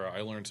talk to her,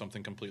 I learn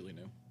something completely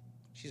new.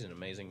 She's an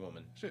amazing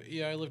woman.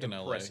 Yeah, I lived in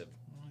LA. Impressive.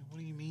 What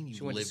do you mean you lived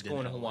in LA? She went to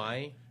school in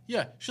Hawaii?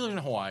 Yeah, she lived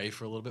in Hawaii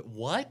for a little bit.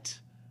 What?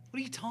 What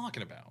are you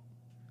talking about?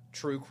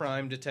 True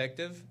crime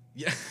detective?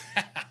 Yeah.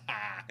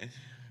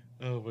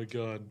 Oh, my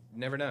God.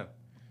 Never know.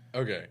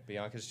 Okay.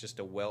 Bianca's just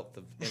a wealth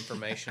of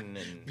information.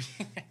 And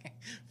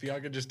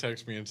Bianca just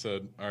texted me and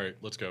said, all right,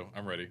 let's go.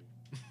 I'm ready.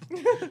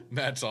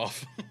 Matt's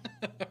off.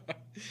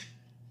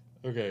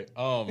 Okay.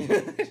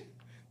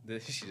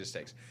 She just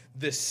texts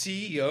the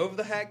CEO of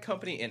the hat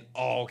company in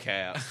all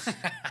caps.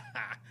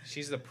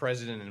 She's the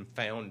president and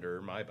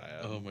founder. My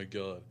bad. Oh my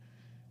God.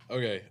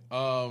 Okay.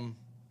 Do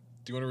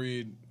you want to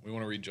read? We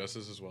want to read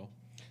Jess's as well.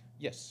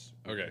 Yes.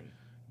 Okay.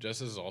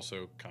 Jess's is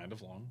also kind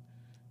of long.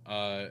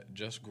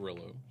 Jess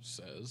Grillo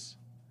says,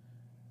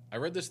 I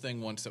read this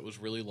thing once that was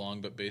really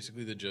long, but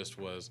basically the gist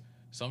was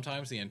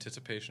sometimes the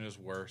anticipation is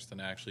worse than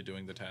actually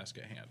doing the task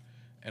at hand.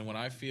 And when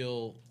I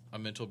feel a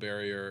mental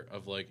barrier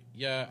of like,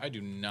 yeah, I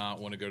do not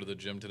want to go to the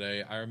gym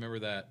today, I remember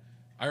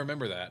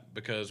that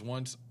because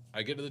once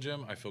I get to the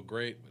gym, I feel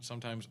great, but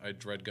sometimes I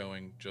dread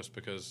going just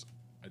because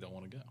I don't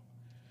want to go.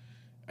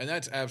 And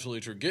that's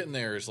absolutely true. Getting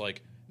there is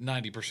like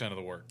 90% of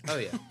the work. Oh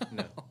yeah.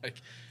 No.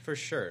 For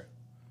sure.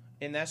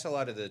 And that's a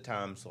lot of the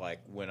times,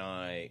 like when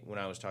I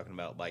was talking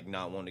about like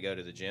not wanting to go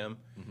to the gym,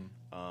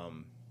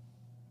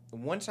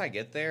 once I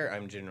get there,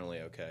 I'm generally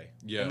okay.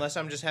 Yeah. Unless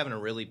I'm just having a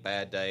really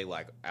bad day,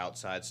 like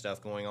outside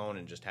stuff going on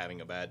and just having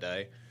a bad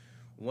day.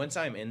 Once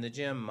I'm in the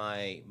gym,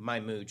 my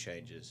mood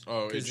changes.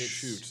 Oh, it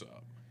shoots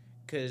up.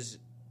 Because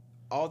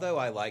although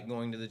I like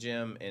going to the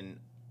gym and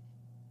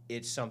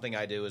it's something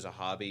I do as a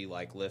hobby,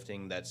 like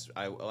lifting,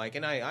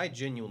 I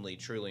genuinely,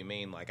 truly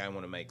mean like I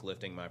want to make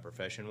lifting my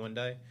profession one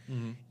day.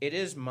 Mm-hmm.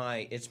 It's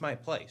my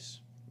place.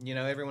 You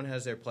know, everyone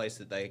has their place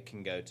that they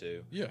can go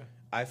to. Yeah.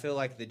 I feel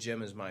like the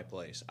gym is my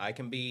place. I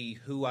can be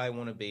who I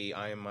want to be.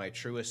 I am my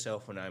truest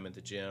self when I'm at the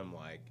gym.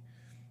 Like,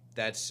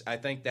 I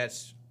think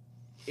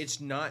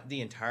it's not the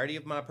entirety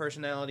of my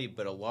personality,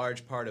 but a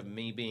large part of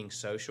me being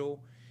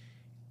social.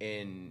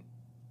 And,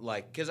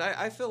 like, because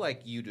I feel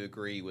like you'd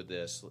agree with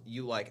this.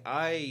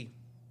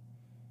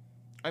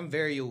 I'm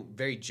very,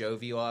 very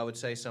jovial, I would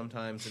say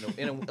sometimes.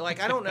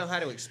 Like, I don't know how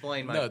to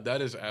explain my... No,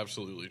 that is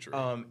absolutely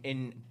true.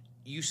 And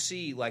you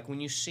see, like, when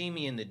you see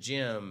me in the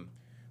gym...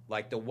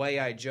 Like, the way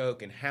I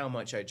joke and how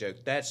much I joke,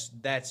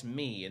 that's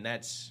me. And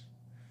that's,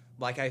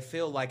 like, I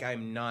feel like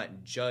I'm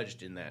not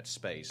judged in that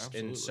space.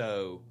 Absolutely. And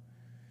so,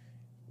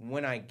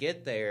 when I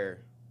get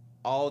there,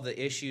 all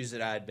the issues that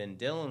I had been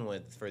dealing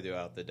with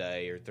throughout the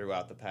day or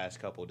throughout the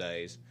past couple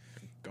days,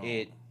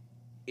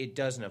 it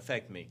doesn't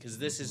affect me. Because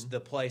this is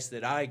the place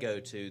that I go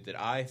to that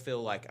I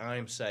feel like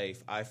I'm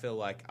safe. I feel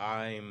like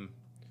I'm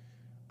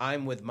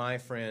with my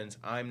friends.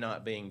 I'm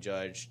not being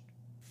judged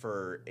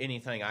for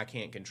anything I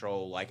can't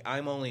control. Like,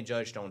 I'm only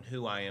judged on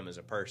who I am as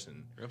a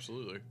person.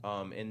 Absolutely.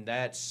 And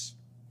that's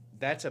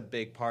a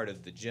big part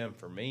of the gym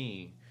for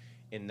me,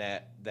 in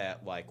that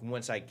like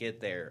once I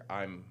get there,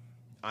 I'm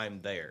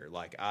there.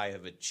 Like, I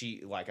have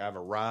achieved, like I've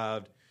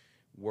arrived.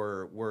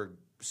 We're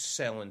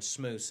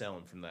smooth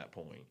selling from that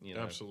point, you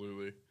know.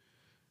 Absolutely.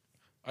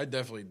 I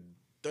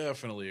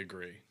definitely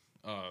agree.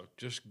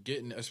 Just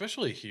getting,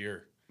 especially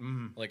here.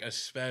 Like,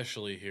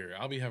 especially here.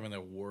 I'll be having the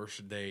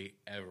worst day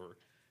ever.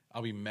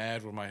 I'll be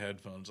mad with my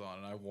headphones on,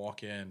 and I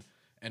walk in,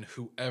 and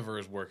whoever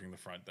is working the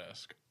front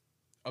desk,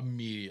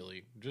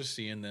 immediately, just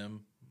seeing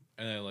them,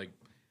 and they're like,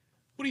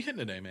 "What are you hitting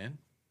today, man?"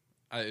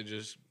 It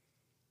just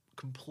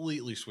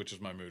completely switches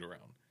my mood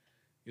around.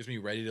 Gets me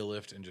ready to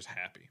lift and just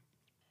happy.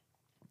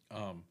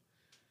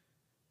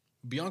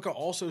 Bianca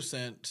also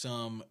sent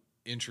some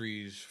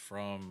entries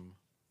from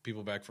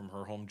people back from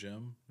her home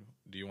gym.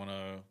 Do you want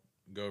to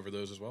go over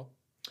those as well?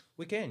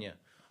 We can, yeah.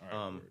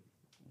 All right,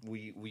 Will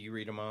you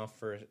read them off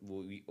first?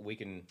 We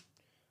can.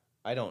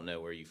 I don't know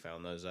where you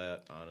found those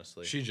at,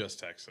 honestly. She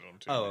just texted them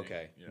to me. me.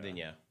 Okay. Yeah. Then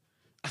yeah.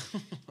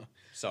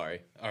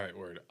 Sorry. All right,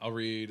 word. I'll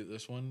read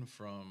this one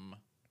from.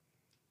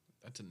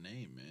 That's a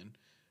name, man.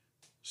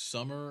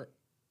 Summer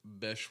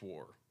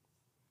Beshwar.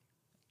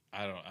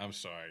 I'm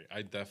sorry.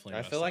 I definitely.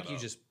 I feel like you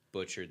just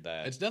butchered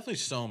that. It's definitely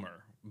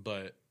Somer,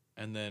 but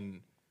and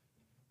then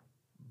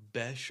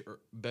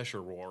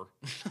Besherwar.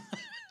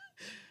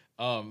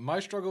 My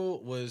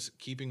struggle was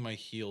keeping my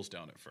heels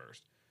down at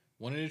first.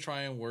 Wanted to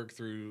try and work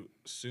through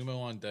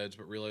sumo on deads,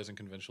 but realizing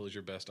conventional is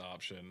your best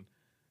option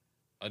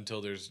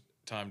until there's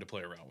time to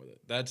play around with it.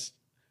 That's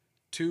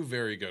two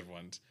very good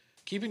ones.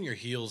 Keeping your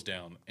heels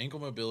down, ankle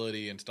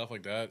mobility and stuff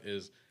like that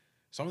is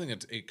something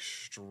that's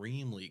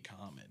extremely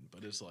common,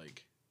 but it's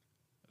like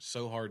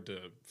so hard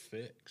to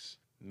fix.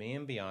 Me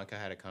and Bianca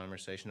had a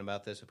conversation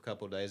about this a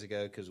couple of days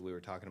ago because we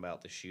were talking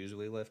about the shoes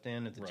we lift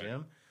in at the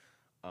gym.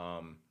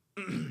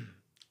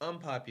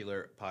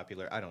 Unpopular,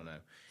 I don't know.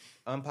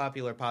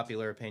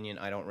 Popular opinion,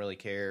 I don't really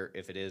care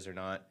if it is or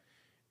not.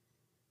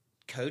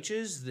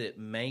 Coaches that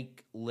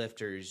make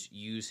lifters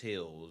use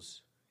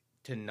heels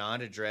to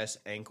not address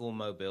ankle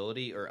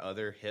mobility or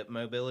other hip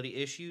mobility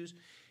issues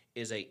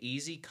is a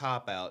easy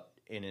cop-out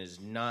and is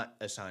not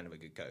a sign of a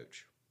good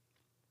coach.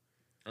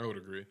 I would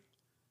agree.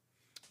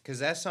 Because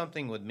that's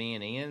something with me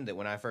and Ian that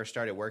when I first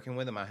started working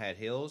with him, I had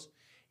heels,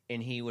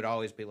 and he would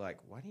always be like,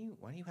 why do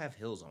you have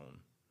heels on?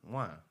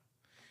 Why?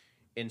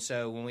 And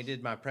so when we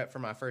did my prep for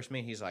my first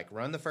meet, he's like,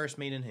 run the first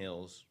meet in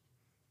heels,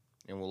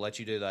 and we'll let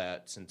you do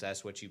that since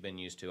that's what you've been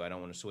used to. I don't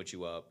want to switch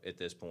you up at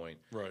this point.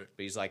 Right.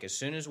 But he's like, as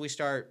soon as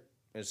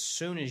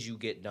you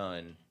get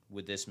done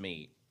with this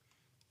meet,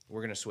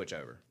 we're going to switch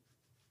over.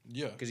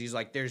 Yeah. Because he's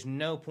like, there's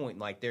no point.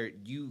 Like,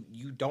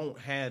 you don't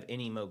have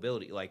any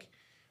mobility. Like,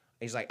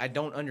 he's like, I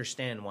don't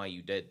understand why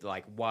you did,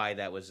 like, why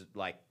that was,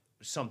 like,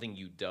 something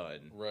you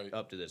done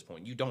up to this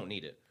point. You don't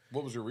need it.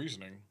 What was your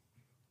reasoning?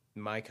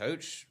 My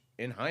coach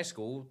in high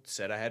school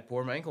said I had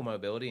poor ankle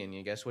mobility, and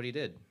you guess what he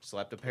did?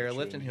 Slapped a pair of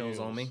lifting heels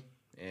on me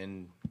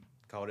and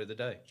called it a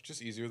day. It's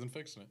just easier than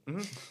fixing it.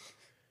 Mm-hmm.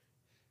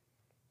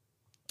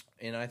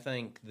 And I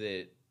think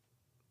that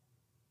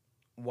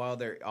while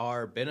there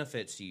are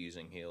benefits to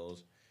using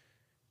heels,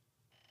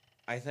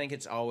 I think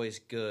it's always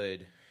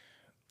good.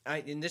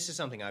 And this is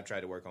something I've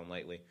tried to work on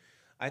lately.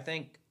 I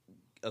think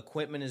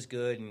equipment is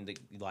good, and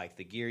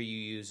the gear you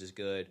use is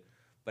good.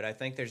 But I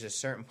think there's a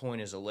certain point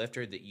as a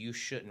lifter that you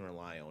shouldn't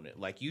rely on it.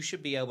 Like, you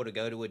should be able to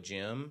go to a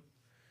gym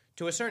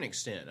to a certain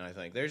extent, I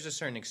think. There's a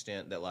certain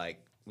extent that,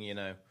 like, you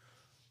know,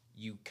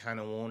 you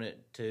kind of want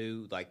it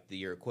to, like,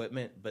 your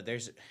equipment. But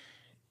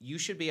you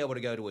should be able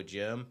to go to a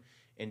gym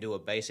and do a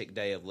basic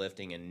day of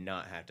lifting and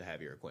not have to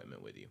have your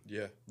equipment with you.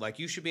 Yeah. Like,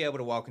 you should be able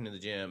to walk into the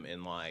gym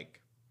and, like,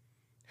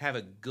 have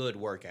a good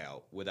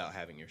workout without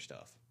having your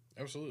stuff.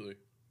 Absolutely.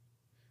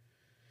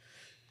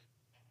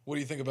 What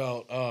do you think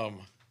about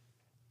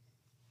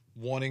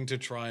wanting to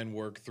try and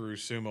work through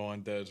sumo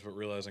on deads, but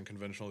realizing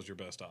conventional is your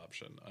best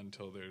option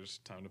until there's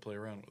time to play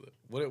around with it?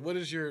 What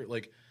is your,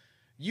 like,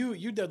 you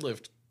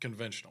deadlift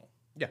conventional?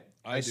 Yeah,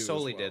 I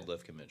solely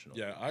deadlift conventional.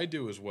 Yeah, I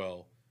do as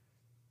well.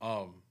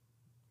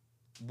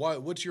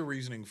 What's your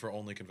reasoning for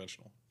only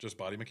conventional? Just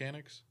body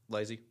mechanics?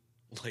 Lazy.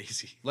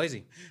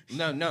 Lazy.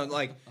 No,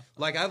 like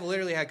I've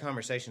literally had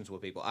conversations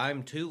with people.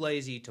 I'm too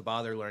lazy to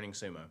bother learning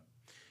sumo.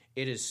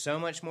 It is so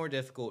much more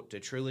difficult to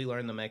truly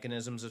learn the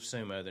mechanisms of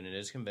sumo than it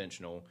is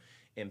conventional.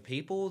 And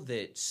people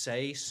that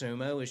say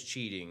sumo is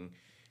cheating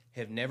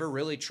have never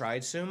really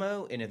tried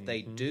sumo. And if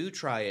they do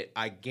try it,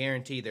 I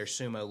guarantee their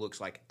sumo looks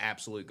like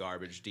absolute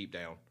garbage deep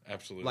down.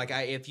 Absolutely. Like,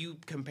 if you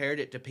compared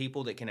it to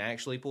people that can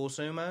actually pull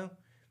sumo,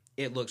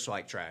 it looks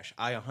like trash.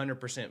 I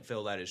 100%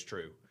 feel that is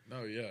true.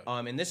 Oh, yeah.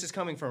 And this is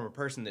coming from a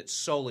person that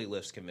solely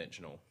lifts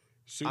conventional.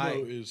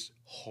 Sumo is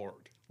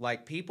hard.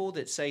 Like, people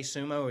that say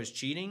sumo is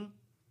cheating,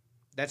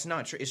 that's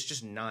not true. It's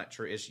just not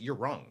true. You're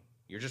wrong.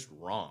 You're just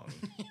wrong.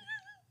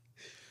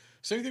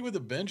 Same thing with the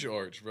bench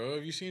arch, bro.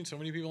 Have you seen so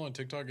many people on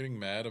TikTok getting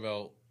mad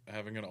about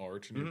having an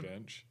arch in your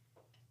bench?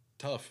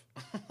 Tough.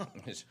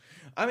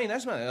 I mean,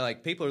 that's my,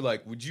 like, people are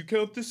like, would you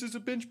count this as a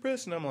bench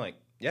press? And I'm like,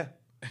 yeah.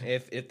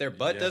 If their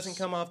butt doesn't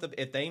come off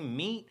if they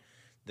meet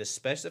the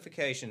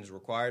specifications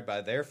required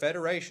by their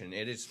federation,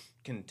 it is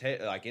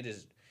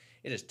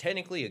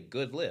technically a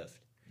good lift.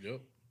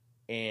 Yep.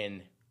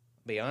 And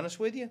be honest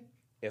with you,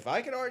 if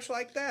I could arch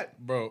like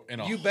that, bro,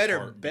 you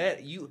better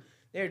bet you.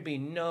 There'd be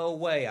no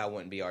way I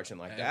wouldn't be arching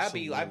like that.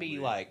 Absolutely. I'd be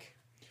like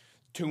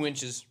 2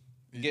 inches,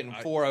 getting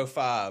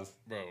 405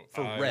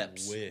 for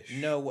reps. Wish.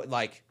 No,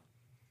 like,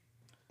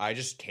 I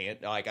just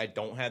can't. Like, I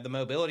don't have the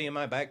mobility in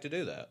my back to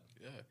do that.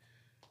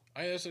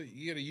 Yeah,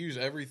 you got to use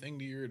everything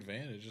to your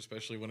advantage,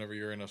 especially whenever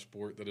you're in a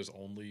sport that is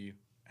only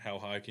how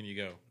high can you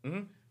go.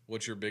 Mm-hmm.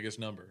 What's your biggest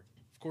number?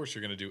 Of course,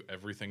 you're going to do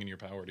everything in your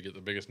power to get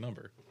the biggest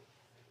number.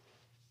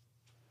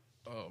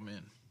 Oh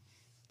man.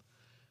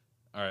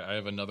 All right, I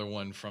have another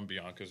one from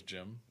Bianca's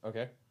gym.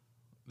 Okay.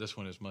 This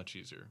one is much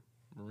easier.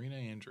 Marina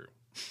Andrew.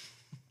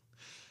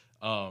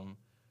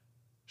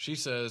 She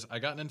says, I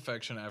got an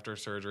infection after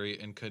surgery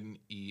and couldn't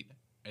eat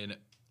and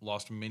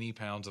lost many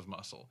pounds of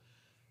muscle.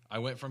 I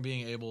went from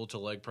being able to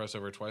leg press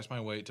over twice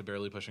my weight to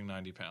barely pushing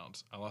 90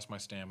 pounds. I lost my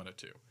stamina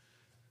too.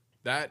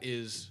 That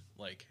is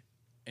like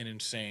an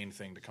insane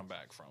thing to come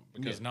back from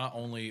because not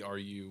only are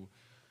you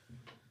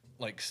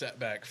like set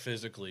back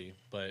physically,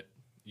 but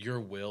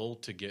your will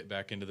to get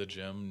back into the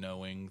gym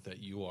knowing that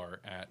you are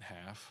at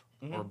half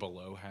or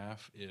below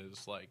half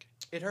is like...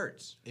 It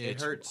hurts. It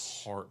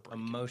hurts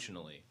heartbreaking.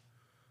 Emotionally.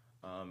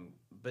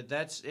 But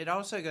it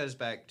also goes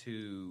back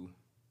to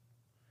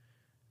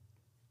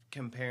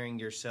comparing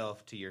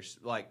yourself to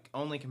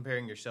only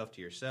comparing yourself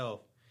to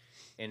yourself.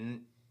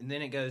 And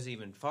then it goes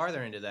even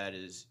farther into that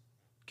is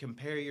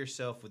compare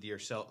yourself with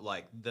yourself,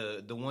 like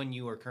the one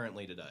you are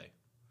currently today.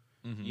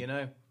 Mm-hmm. You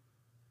know?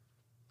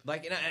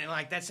 Like, and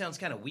like that sounds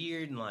kind of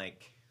weird and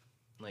like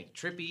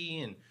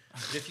trippy, and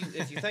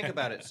if you think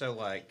about it, so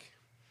like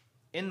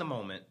in the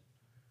moment,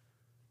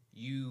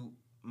 you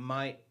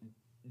might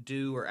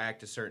do or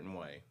act a certain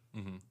way,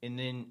 and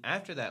then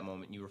after that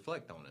moment, you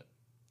reflect on it,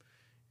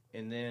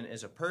 and then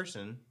as a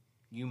person,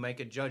 you make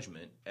a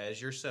judgment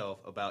as yourself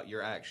about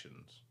your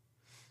actions,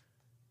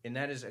 and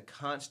that is a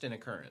constant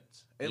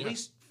occurrence. At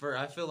least for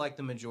I feel like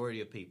the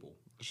majority of people.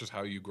 It's just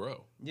how you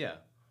grow. Yeah.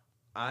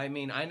 I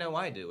mean, I know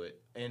I do it,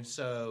 and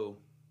so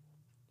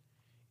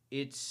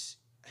it's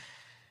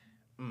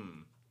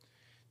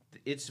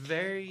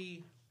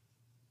very...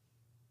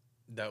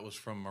 That was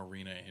from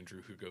Marina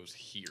Andrew, who goes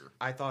here.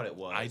 I thought it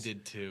was. I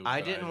did too.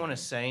 I didn't want to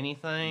say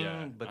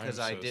anything because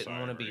I didn't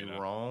want to be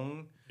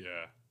wrong.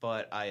 Yeah.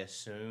 But I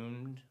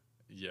assumed.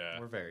 Yeah.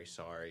 We're very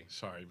sorry.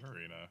 Sorry,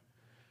 Marina.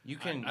 You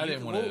can. I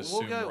didn't want to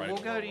assume We'll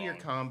go to your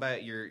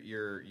combat,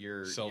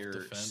 your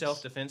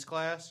self-defense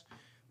class.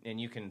 And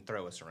you can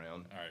throw us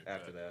around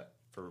after that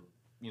for,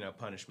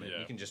 punishment. Yeah.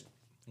 You can just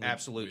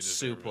absolute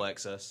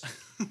suplex us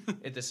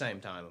at the same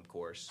time, of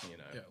course.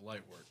 Yeah,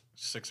 light work.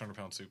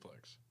 600-pound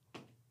suplex.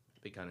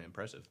 Be kind of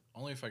impressive.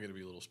 Only if I get to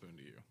be a little spoon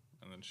to you,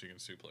 and then she can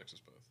suplex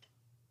us both.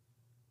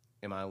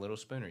 Am I a little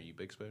spoon or are you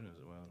big spoon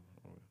as well?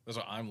 That's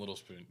why I'm little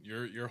spoon.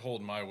 You're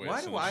holding my weight.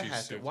 Why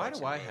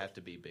do I have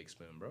to be big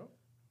spoon, bro?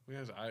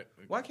 Because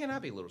why can't I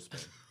be little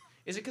spoon?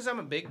 Is it because I'm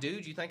a big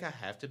dude? You think I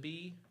have to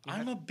be?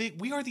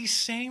 We are the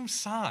same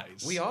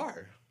size. We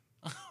are.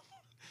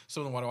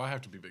 So then why do I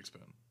have to be big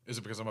spoon? Is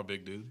it because I'm a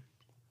big dude?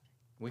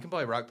 We can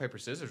play rock, paper,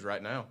 scissors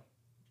right now.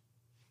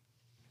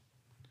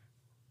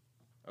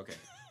 Okay.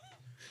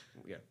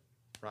 Yeah.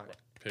 Rock,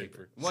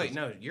 paper. Wait,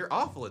 no, you're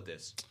awful at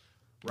this.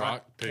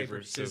 Rock,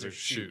 paper, scissors,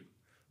 shoot.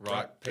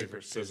 Rock,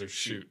 paper, scissors,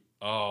 shoot.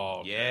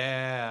 Oh.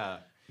 Yeah.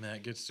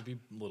 Matt gets to be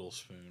little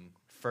spoon.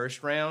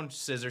 First round,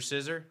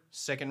 scissor.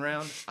 Second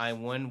round, I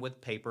won with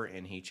paper,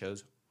 and he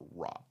chose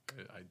rock.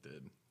 I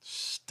did.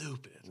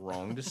 Stupid.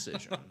 Wrong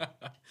decision.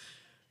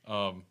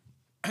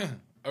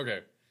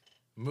 Okay.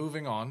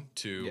 Moving on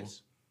to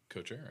Yes.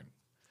 Coach Aaron.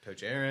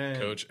 Coach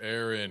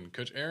Aaron.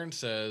 Coach Aaron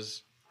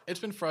says, it's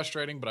been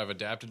frustrating, but I've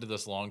adapted to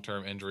this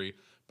long-term injury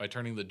by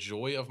turning the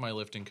joy of my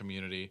lifting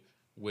community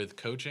with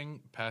coaching,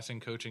 passing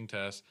coaching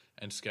tests,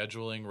 and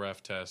scheduling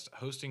ref tests,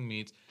 hosting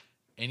meets,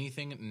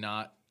 anything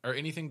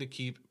to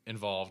keep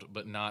involved,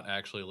 but not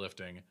actually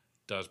lifting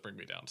does bring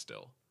me down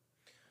still.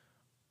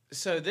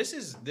 So this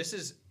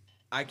is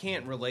I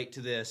can't relate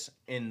to this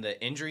in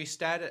the injury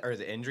status or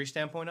the injury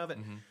standpoint of it,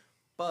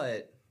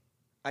 but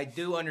I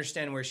do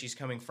understand where she's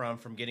coming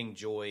from getting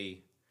joy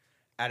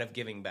out of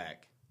giving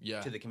back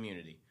to the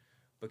community.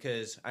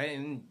 Because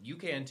and you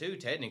can too,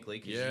 technically,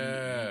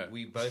 because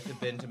we both have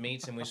been to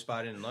meets and we've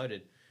spotted and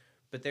loaded.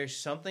 But there's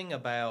something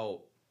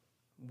about,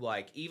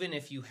 like, even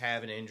if you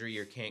have an injury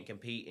or can't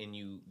compete and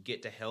you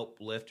get to help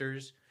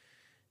lifters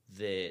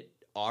that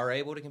are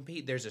able to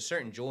compete, there's a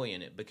certain joy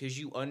in it because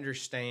you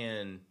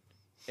understand.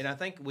 And I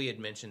think we had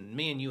mentioned,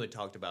 me and you had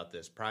talked about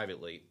this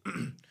privately.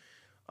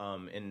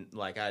 And,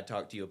 like, I had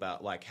talked to you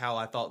about, like, how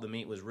I thought the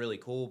meet was really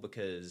cool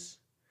because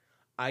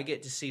I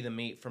get to see the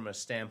meet from a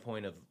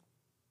standpoint of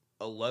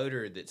a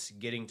loader that's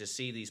getting to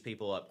see these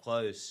people up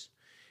close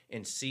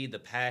and see the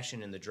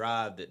passion and the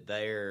drive that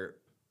they're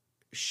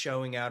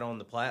showing out on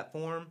the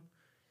platform.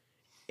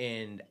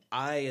 And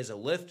I, as a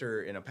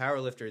lifter and a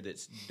power lifter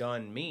that's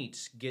done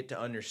meets, get to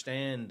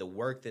understand the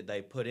work that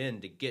they put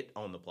in to get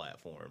on the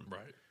platform.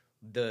 Right.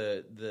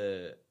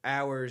 The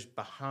hours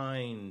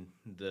behind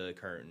the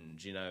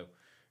curtains, you know,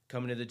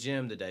 coming to the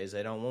gym the days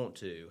they don't want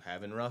to,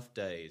 having rough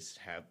days,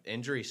 have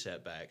injury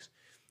setbacks.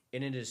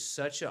 And it is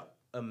such a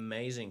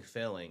amazing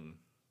feeling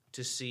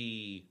to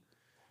see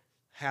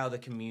how the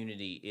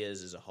community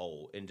is as a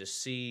whole and to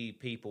see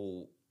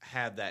people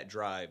have that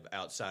drive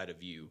outside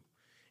of you.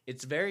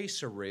 It's very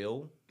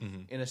surreal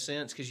in a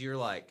sense because you're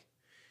like,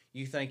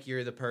 you think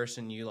you're the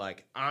person you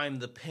like, I'm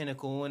the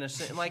pinnacle in a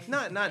sense. Like,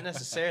 not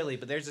necessarily,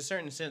 but there's a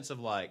certain sense of,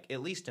 like,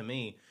 at least to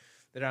me,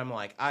 that I'm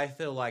like, I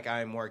feel like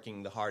I'm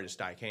working the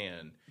hardest I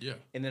can. Yeah.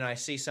 And then I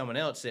see someone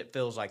else that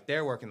feels like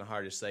they're working the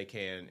hardest they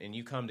can, and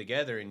you come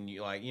together and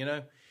you, like, you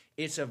know,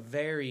 it's a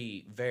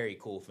very, very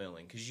cool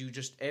feeling because you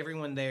just,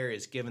 everyone there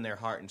is giving their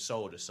heart and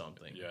soul to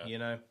something, you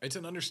know? It's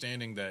an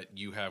understanding that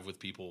you have with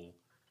people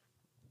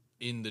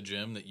in the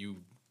gym that you,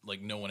 like,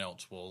 no one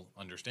else will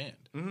understand.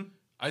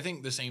 I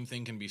think the same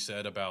thing can be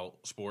said about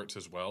sports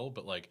as well,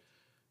 but, like,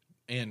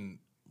 and,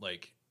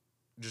 like,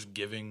 just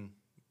giving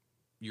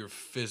your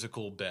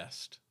physical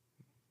best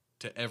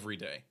to every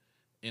day,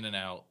 in and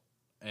out,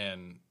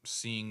 and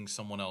seeing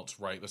someone else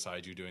right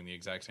beside you doing the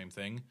exact same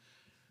thing.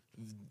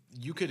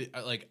 You could,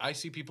 like, I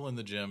see people in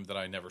the gym that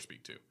I never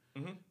speak to,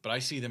 but I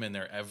see them in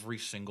there every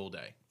single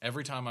day.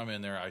 Every time I'm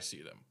in there, I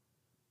see them.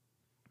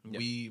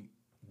 Yep.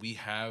 We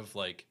have,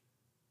 like,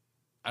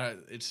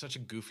 it's such a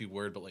goofy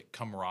word, but, like,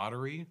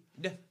 camaraderie.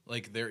 Yeah.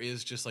 Like, there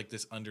is just, like,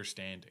 this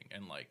understanding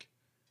and, like,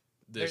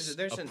 this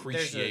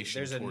appreciation.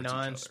 There's a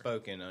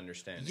non-spoken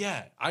understanding.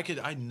 Yeah,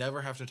 I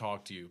never have to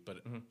talk to you,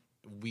 but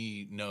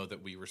we know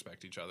that we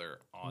respect each other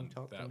on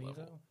that level.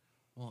 Though?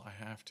 Well, I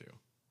have to.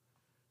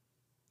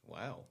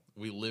 Wow.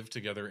 We live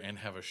together and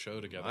have a show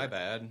together. My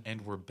bad.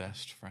 And we're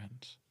best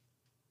friends.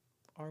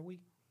 Are we?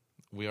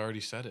 We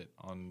already said it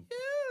on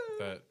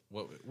that.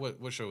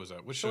 What show was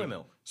that? Which Soy show?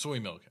 Milk. Soy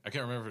Milk. I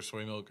can't remember if it was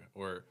Soy Milk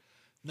or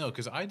no,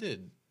 because I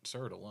did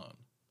Sir alone.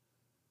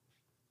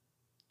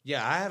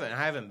 Yeah, I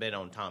haven't been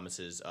on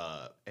Thomas's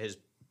his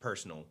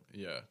personal.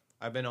 Yeah.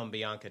 I've been on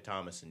Bianca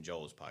Thomas and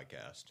Joel's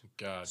podcast.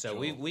 God. So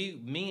Joel.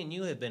 me and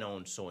you have been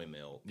on Soy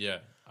Milk. Yeah,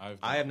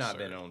 I have not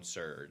been on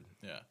Surd.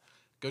 Yeah.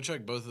 Go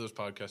check both of those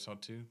podcasts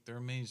out too. They're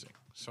amazing.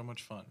 So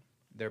much fun.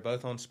 They're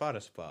both on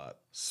Spotify.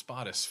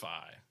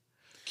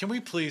 Can we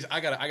please? I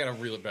gotta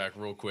reel it back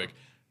real quick.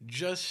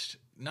 Just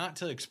not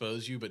to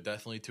expose you, but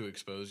definitely to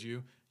expose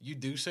you. You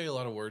do say a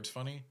lot of words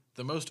funny.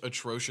 The most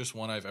atrocious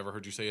one I've ever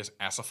heard you say is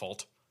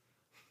asphalt.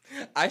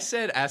 I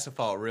said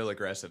asphalt real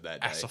aggressive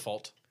that day.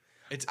 Asphalt.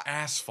 It's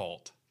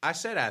asphalt. I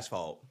said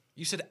asphalt.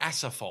 You said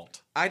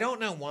asphalt. I don't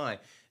know why.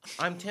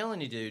 I'm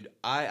telling you, dude.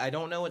 I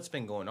don't know what's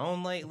been going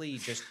on lately.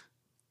 Just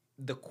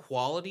the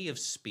quality of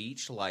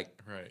speech, like,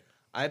 right.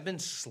 I've been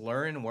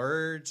slurring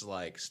words,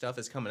 like, stuff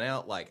is coming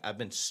out, like, I've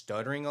been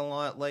stuttering a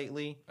lot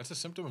lately. That's a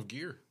symptom of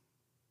gear.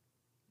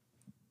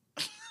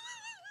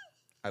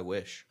 I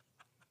wish.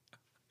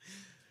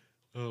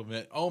 Oh,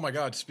 man. Oh, my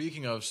God.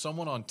 Speaking of,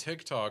 someone on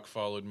TikTok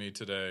followed me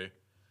today.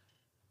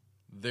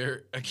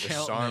 Their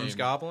account name,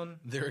 Goblin?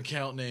 Their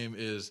account name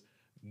is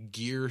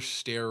Gear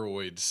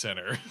Steroid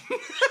Center.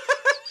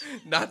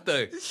 Not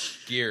the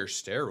Gear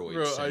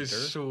Steroid Center. I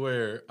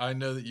swear. I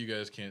know that you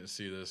guys can't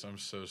see this. I'm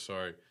so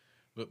sorry.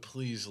 But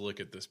please look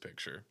at this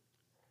picture.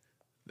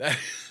 That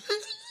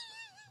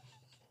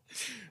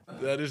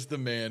is the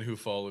man who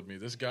followed me.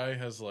 This guy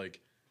has,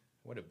 like...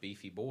 What a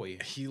beefy boy.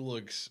 He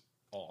looks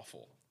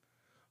awful.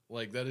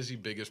 Like, that is the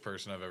biggest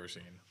person I've ever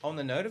seen. On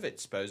the note of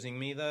exposing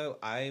me, though,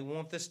 I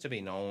want this to be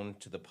known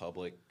to the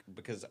public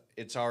because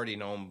it's already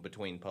known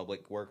between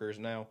public workers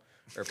now,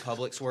 or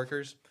Publix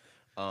workers.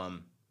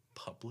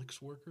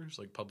 Publix workers?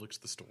 Like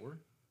Publix the store?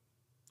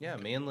 Yeah,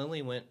 me and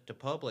Lily went to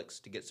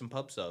Publix to get some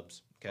pub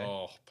subs. Okay.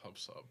 Oh, pub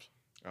subs.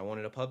 I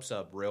wanted a pub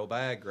sub real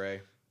bad,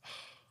 Gray.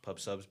 Pub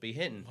subs be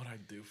hitting. What'd I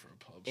do for a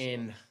pub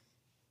And sub?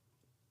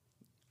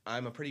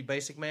 I'm a pretty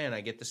basic man.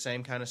 I get the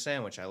same kind of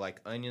sandwich. I like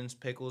onions,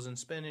 pickles, and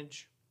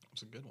spinach.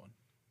 That's a good one.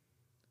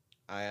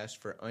 I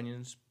asked for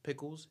onions,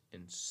 pickles,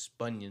 and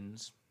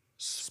spunions.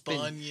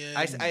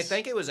 Spunions. I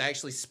think it was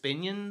actually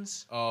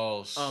spinions.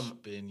 Oh,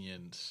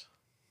 spinions.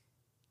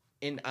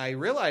 And I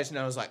realized, and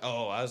I was like,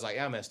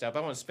 I messed up. I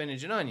want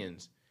spinach and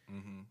onions.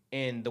 Mm-hmm.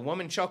 And the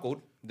woman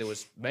chuckled that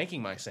was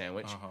making my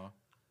sandwich. Uh-huh.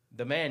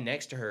 The man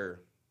next to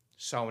her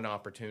saw an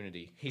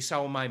opportunity. He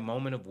saw my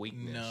moment of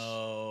weakness.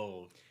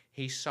 No.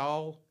 He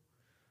saw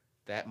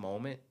that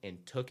moment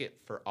and took it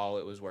for all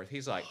it was worth.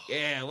 He's like,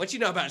 yeah, what you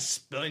know about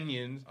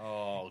spunions?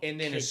 Oh, and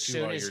then as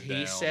soon as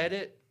he said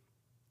it,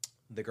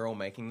 the girl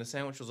making the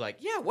sandwich was like,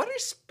 yeah, what are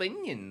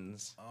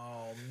spunions?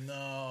 Oh,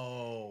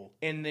 no.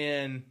 And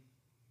then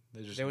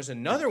there was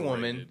another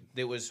woman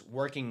that was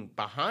working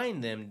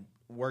behind them,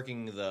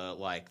 working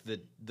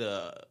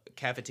the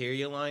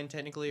cafeteria line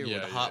technically, or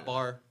with the hot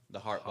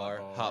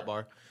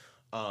bar,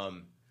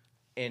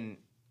 and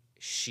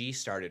she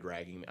started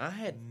ragging me. I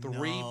had 3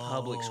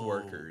 Publix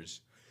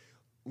workers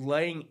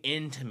laying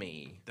into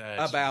me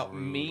about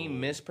me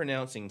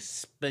mispronouncing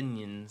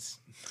spunions.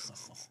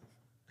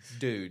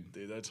 Dude,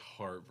 that's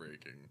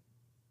heartbreaking.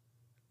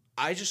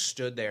 I just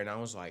stood there and I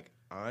was like,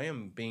 I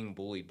am being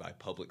bullied by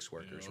Publix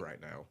workers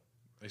right now.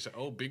 They said,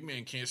 "Oh, big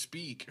man can't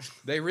speak."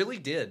 They really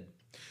did.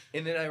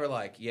 And then they were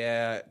like,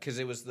 yeah, because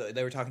they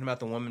were talking about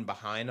the woman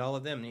behind all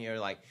of them. And you're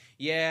like,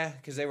 yeah,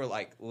 because they were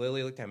like,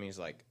 Lily looked at me and was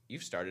like,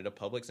 you've started a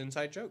Publix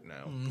inside joke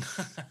now.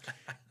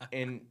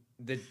 And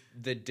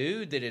the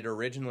dude that had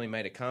originally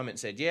made a comment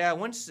said, yeah,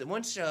 once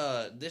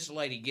this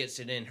lady gets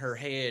it in her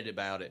head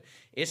about it,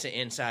 it's an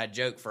inside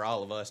joke for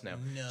all of us now.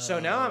 No.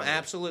 So now I'm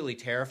absolutely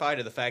terrified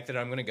of the fact that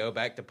I'm going to go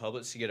back to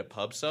Publix to get a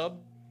pub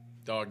sub.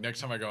 Dog, next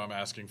time I go, I'm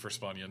asking for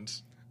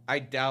spunions. I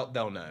doubt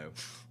they'll know.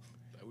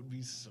 That would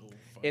be so funny.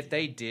 If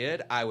they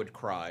did, I would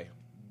cry.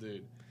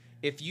 Dude.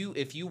 If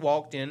you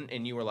walked in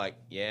and you were like,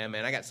 yeah,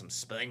 man, I got some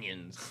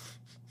spunions.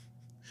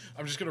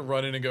 I'm just going to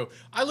run in and go,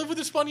 I live with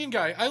a spunion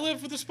guy. I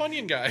live with a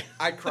spunion guy.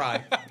 I'd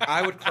cry.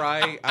 I would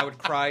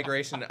cry,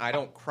 Grayson. I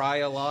don't cry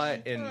a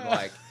lot. And,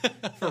 like,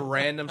 for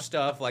random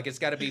stuff, like, it's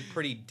got to be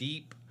pretty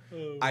deep.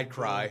 I'd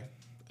cry.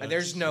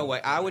 There's no way.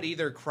 I would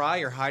either cry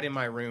or hide in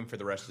my room for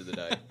the rest of the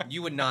day.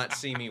 You would not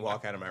see me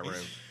walk out of my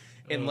room.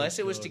 Unless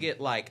it was to get,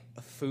 like,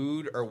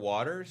 food or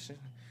waters,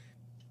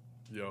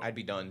 I'd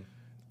be done.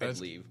 I'd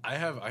leave. I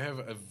have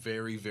a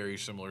very, very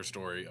similar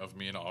story of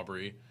me and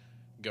Aubrey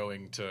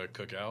going to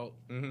Cookout,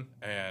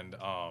 and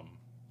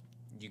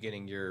you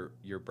getting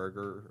your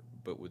burger,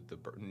 but with the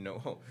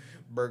no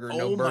burger.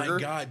 Oh my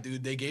god,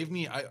 dude! They gave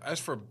me. I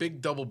asked for a big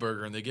double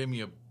burger, and they gave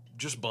me a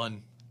just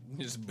bun.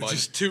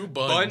 Just 2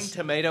 buns. Bun,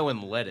 tomato,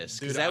 and lettuce.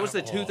 Because that was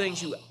the 2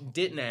 things you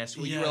didn't ask.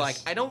 Yes. You were like,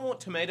 I don't want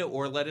tomato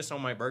or lettuce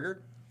on my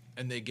burger.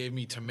 And they gave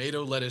me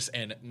tomato, lettuce,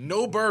 and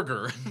no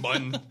burger.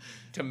 Bun.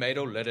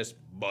 Tomato, lettuce,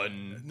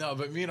 bun. No,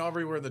 but me and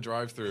Aubrey were in the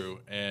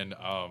drive-thru, and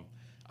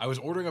I was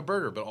ordering a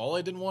burger, but all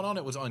I didn't want on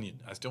it was onion.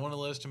 I still wanted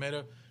lettuce,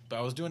 tomato, but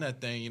I was doing that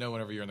thing,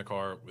 whenever you're in the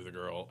car with a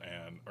girl,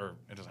 or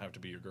it doesn't have to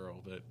be your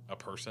girl, but a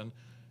person,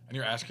 and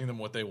you're asking them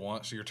what they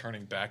want, so you're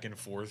turning back and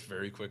forth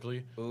very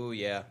quickly. Ooh,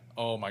 yeah.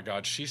 Oh, my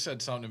God. She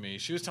said something to me.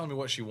 She was telling me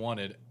what she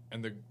wanted,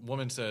 and the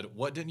woman said,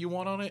 what didn't you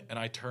want on it? And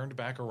I turned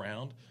back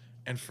around,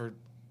 and for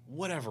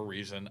whatever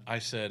reason, I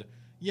said,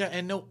 yeah,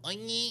 and no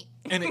onion.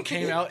 And it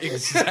came out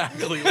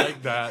exactly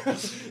like that.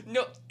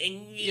 No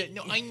onion. Yeah,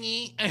 no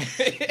onion.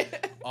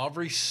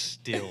 Aubrey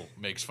still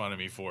makes fun of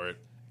me for it.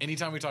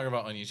 Anytime we talk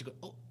about onions, she goes,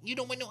 oh, you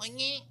don't want no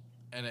onion?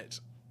 And it's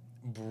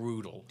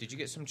brutal. Did you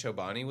get some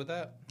Chobani with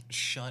that?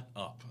 Shut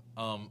up.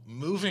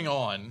 Moving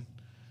on.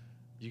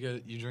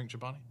 You drink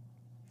Chobani?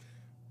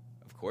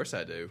 Of course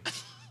I do.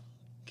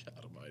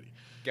 God almighty.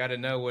 Got to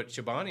know what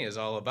Chobani is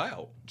all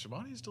about.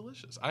 Chobani is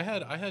delicious. I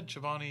had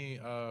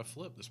Chobani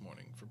flip this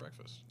morning for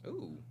breakfast.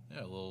 Ooh.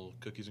 Yeah, little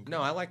cookies and cream.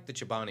 No, I like the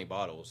Chobani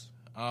bottles.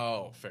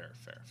 Oh, fair.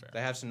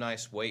 They have some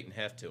nice weight and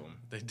heft to them.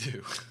 They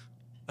do.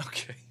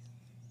 Okay.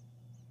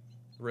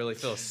 Really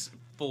feel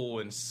full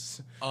and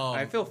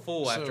I feel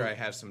full after I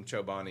have some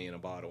Chobani in a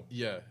bottle.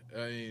 Yeah,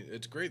 I mean,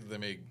 it's great that they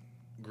make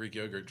Greek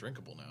yogurt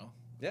drinkable now.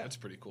 Yeah, that's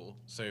pretty cool.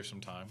 Save some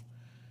time.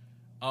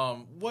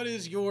 What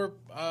is your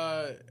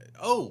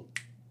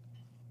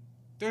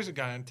there's a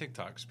guy on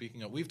TikTok.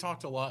 Speaking of, we've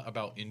talked a lot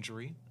about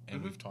injury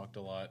and we've talked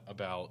a lot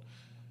about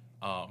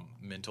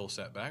mental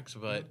setbacks,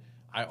 but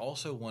I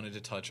also wanted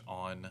to touch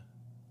on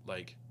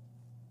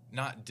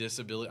not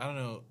disability. I don't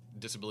know.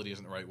 Disability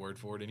isn't the right word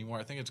for it anymore.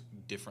 I think it's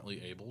differently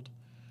abled,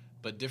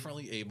 but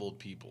differently abled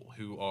people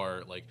who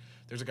are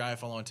there's a guy I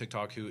follow on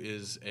TikTok who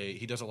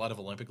he does a lot of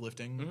Olympic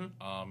lifting,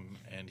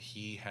 and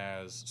he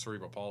has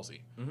cerebral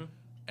palsy.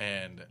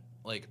 and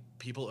like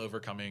people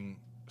overcoming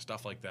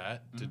stuff like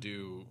that to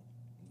do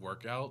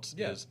workouts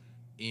Yeah. is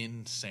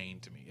insane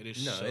to me. It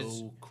is No,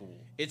 so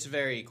cool. It's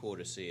very cool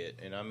to see it.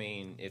 And I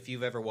mean, if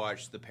you've ever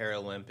watched the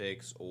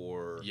Paralympics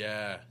or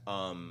Yeah.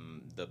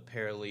 the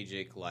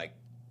Paralympic like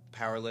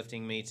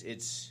powerlifting meets,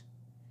 it's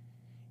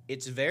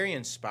very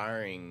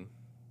inspiring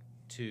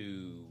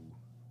to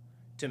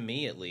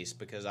me at least,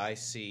 because I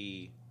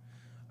see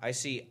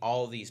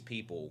all these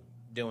people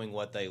doing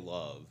what they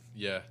love.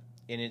 Yeah.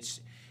 And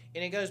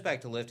it goes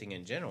back to lifting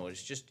in general.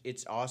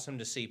 It's awesome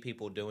to see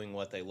people doing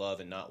what they love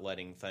and not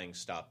letting things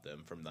stop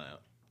them from that.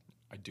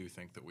 I do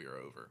think that we are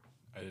over.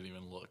 I didn't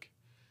even look.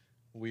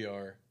 We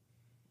have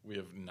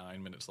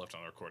 9 minutes left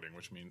on our recording,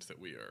 which means that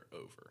we are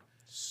over.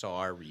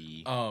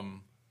 Sorry.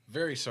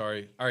 Very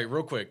sorry. All right,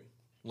 real quick.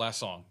 Last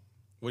song.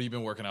 What have you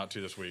been working out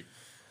to this week?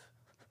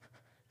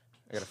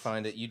 I gotta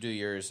find it. You do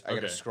yours. I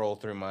gotta scroll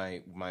through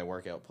my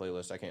workout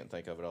playlist. I can't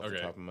think of it off the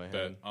top of my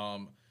head.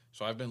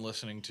 So I've been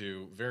listening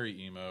to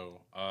very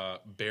emo,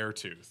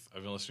 Beartooth.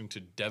 I've been listening to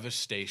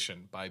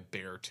Devastation by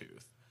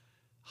Beartooth.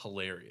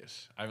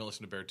 Hilarious. I haven't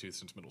listened to Beartooth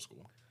since middle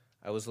school.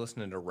 I was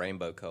listening to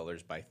Rainbow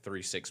Colors by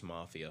 3-6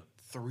 Mafia.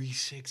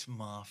 3-6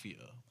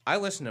 Mafia. I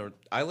listen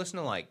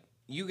to like,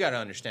 you gotta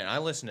understand, I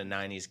listen to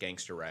 90s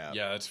gangster rap.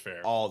 Yeah, that's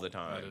fair. All the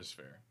time. That is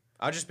fair.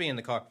 I'll just be in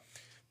the car.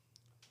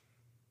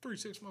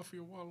 3-6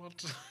 Mafia,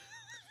 wild.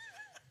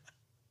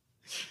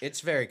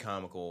 It's very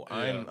comical. Yeah.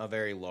 I'm a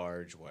very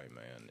large white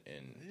man,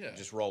 and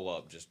just roll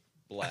up, just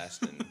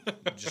blasting,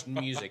 just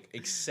music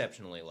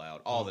exceptionally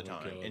loud all the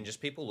time, God. and just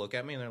people look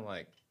at me and they're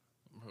like,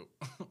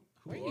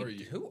 Who are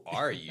you? Who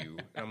are you?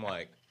 And I'm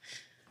like,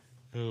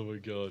 Oh my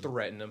God.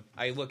 threaten them.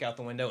 I look out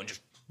the window and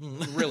just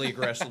really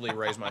aggressively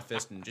raise my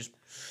fist and just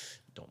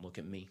don't look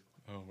at me.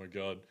 Oh my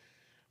God.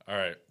 All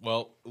right.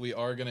 Well, we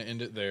are going to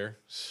end it there,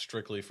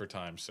 strictly for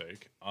time's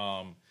sake.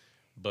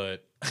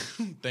 But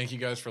thank you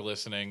guys for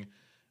listening.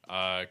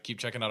 Keep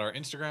checking out our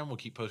Instagram. We'll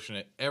keep posting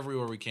it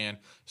everywhere we can.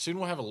 Soon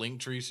we'll have a link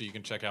tree so you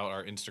can check out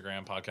our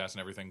Instagram, podcast, and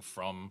everything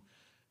from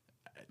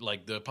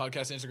like the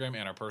podcast Instagram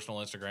and our personal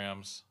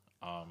Instagrams.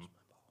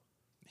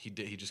 He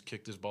just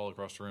kicked his ball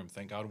across the room.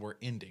 Thank God we're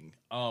ending.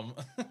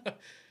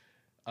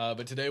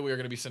 But today we are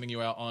going to be sending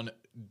you out on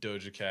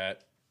Doja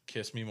Cat,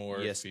 Kiss Me More,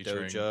 Yes,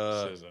 featuring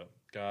Doja. SZA.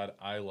 God,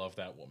 I love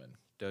that woman.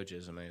 Doja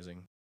is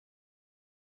amazing.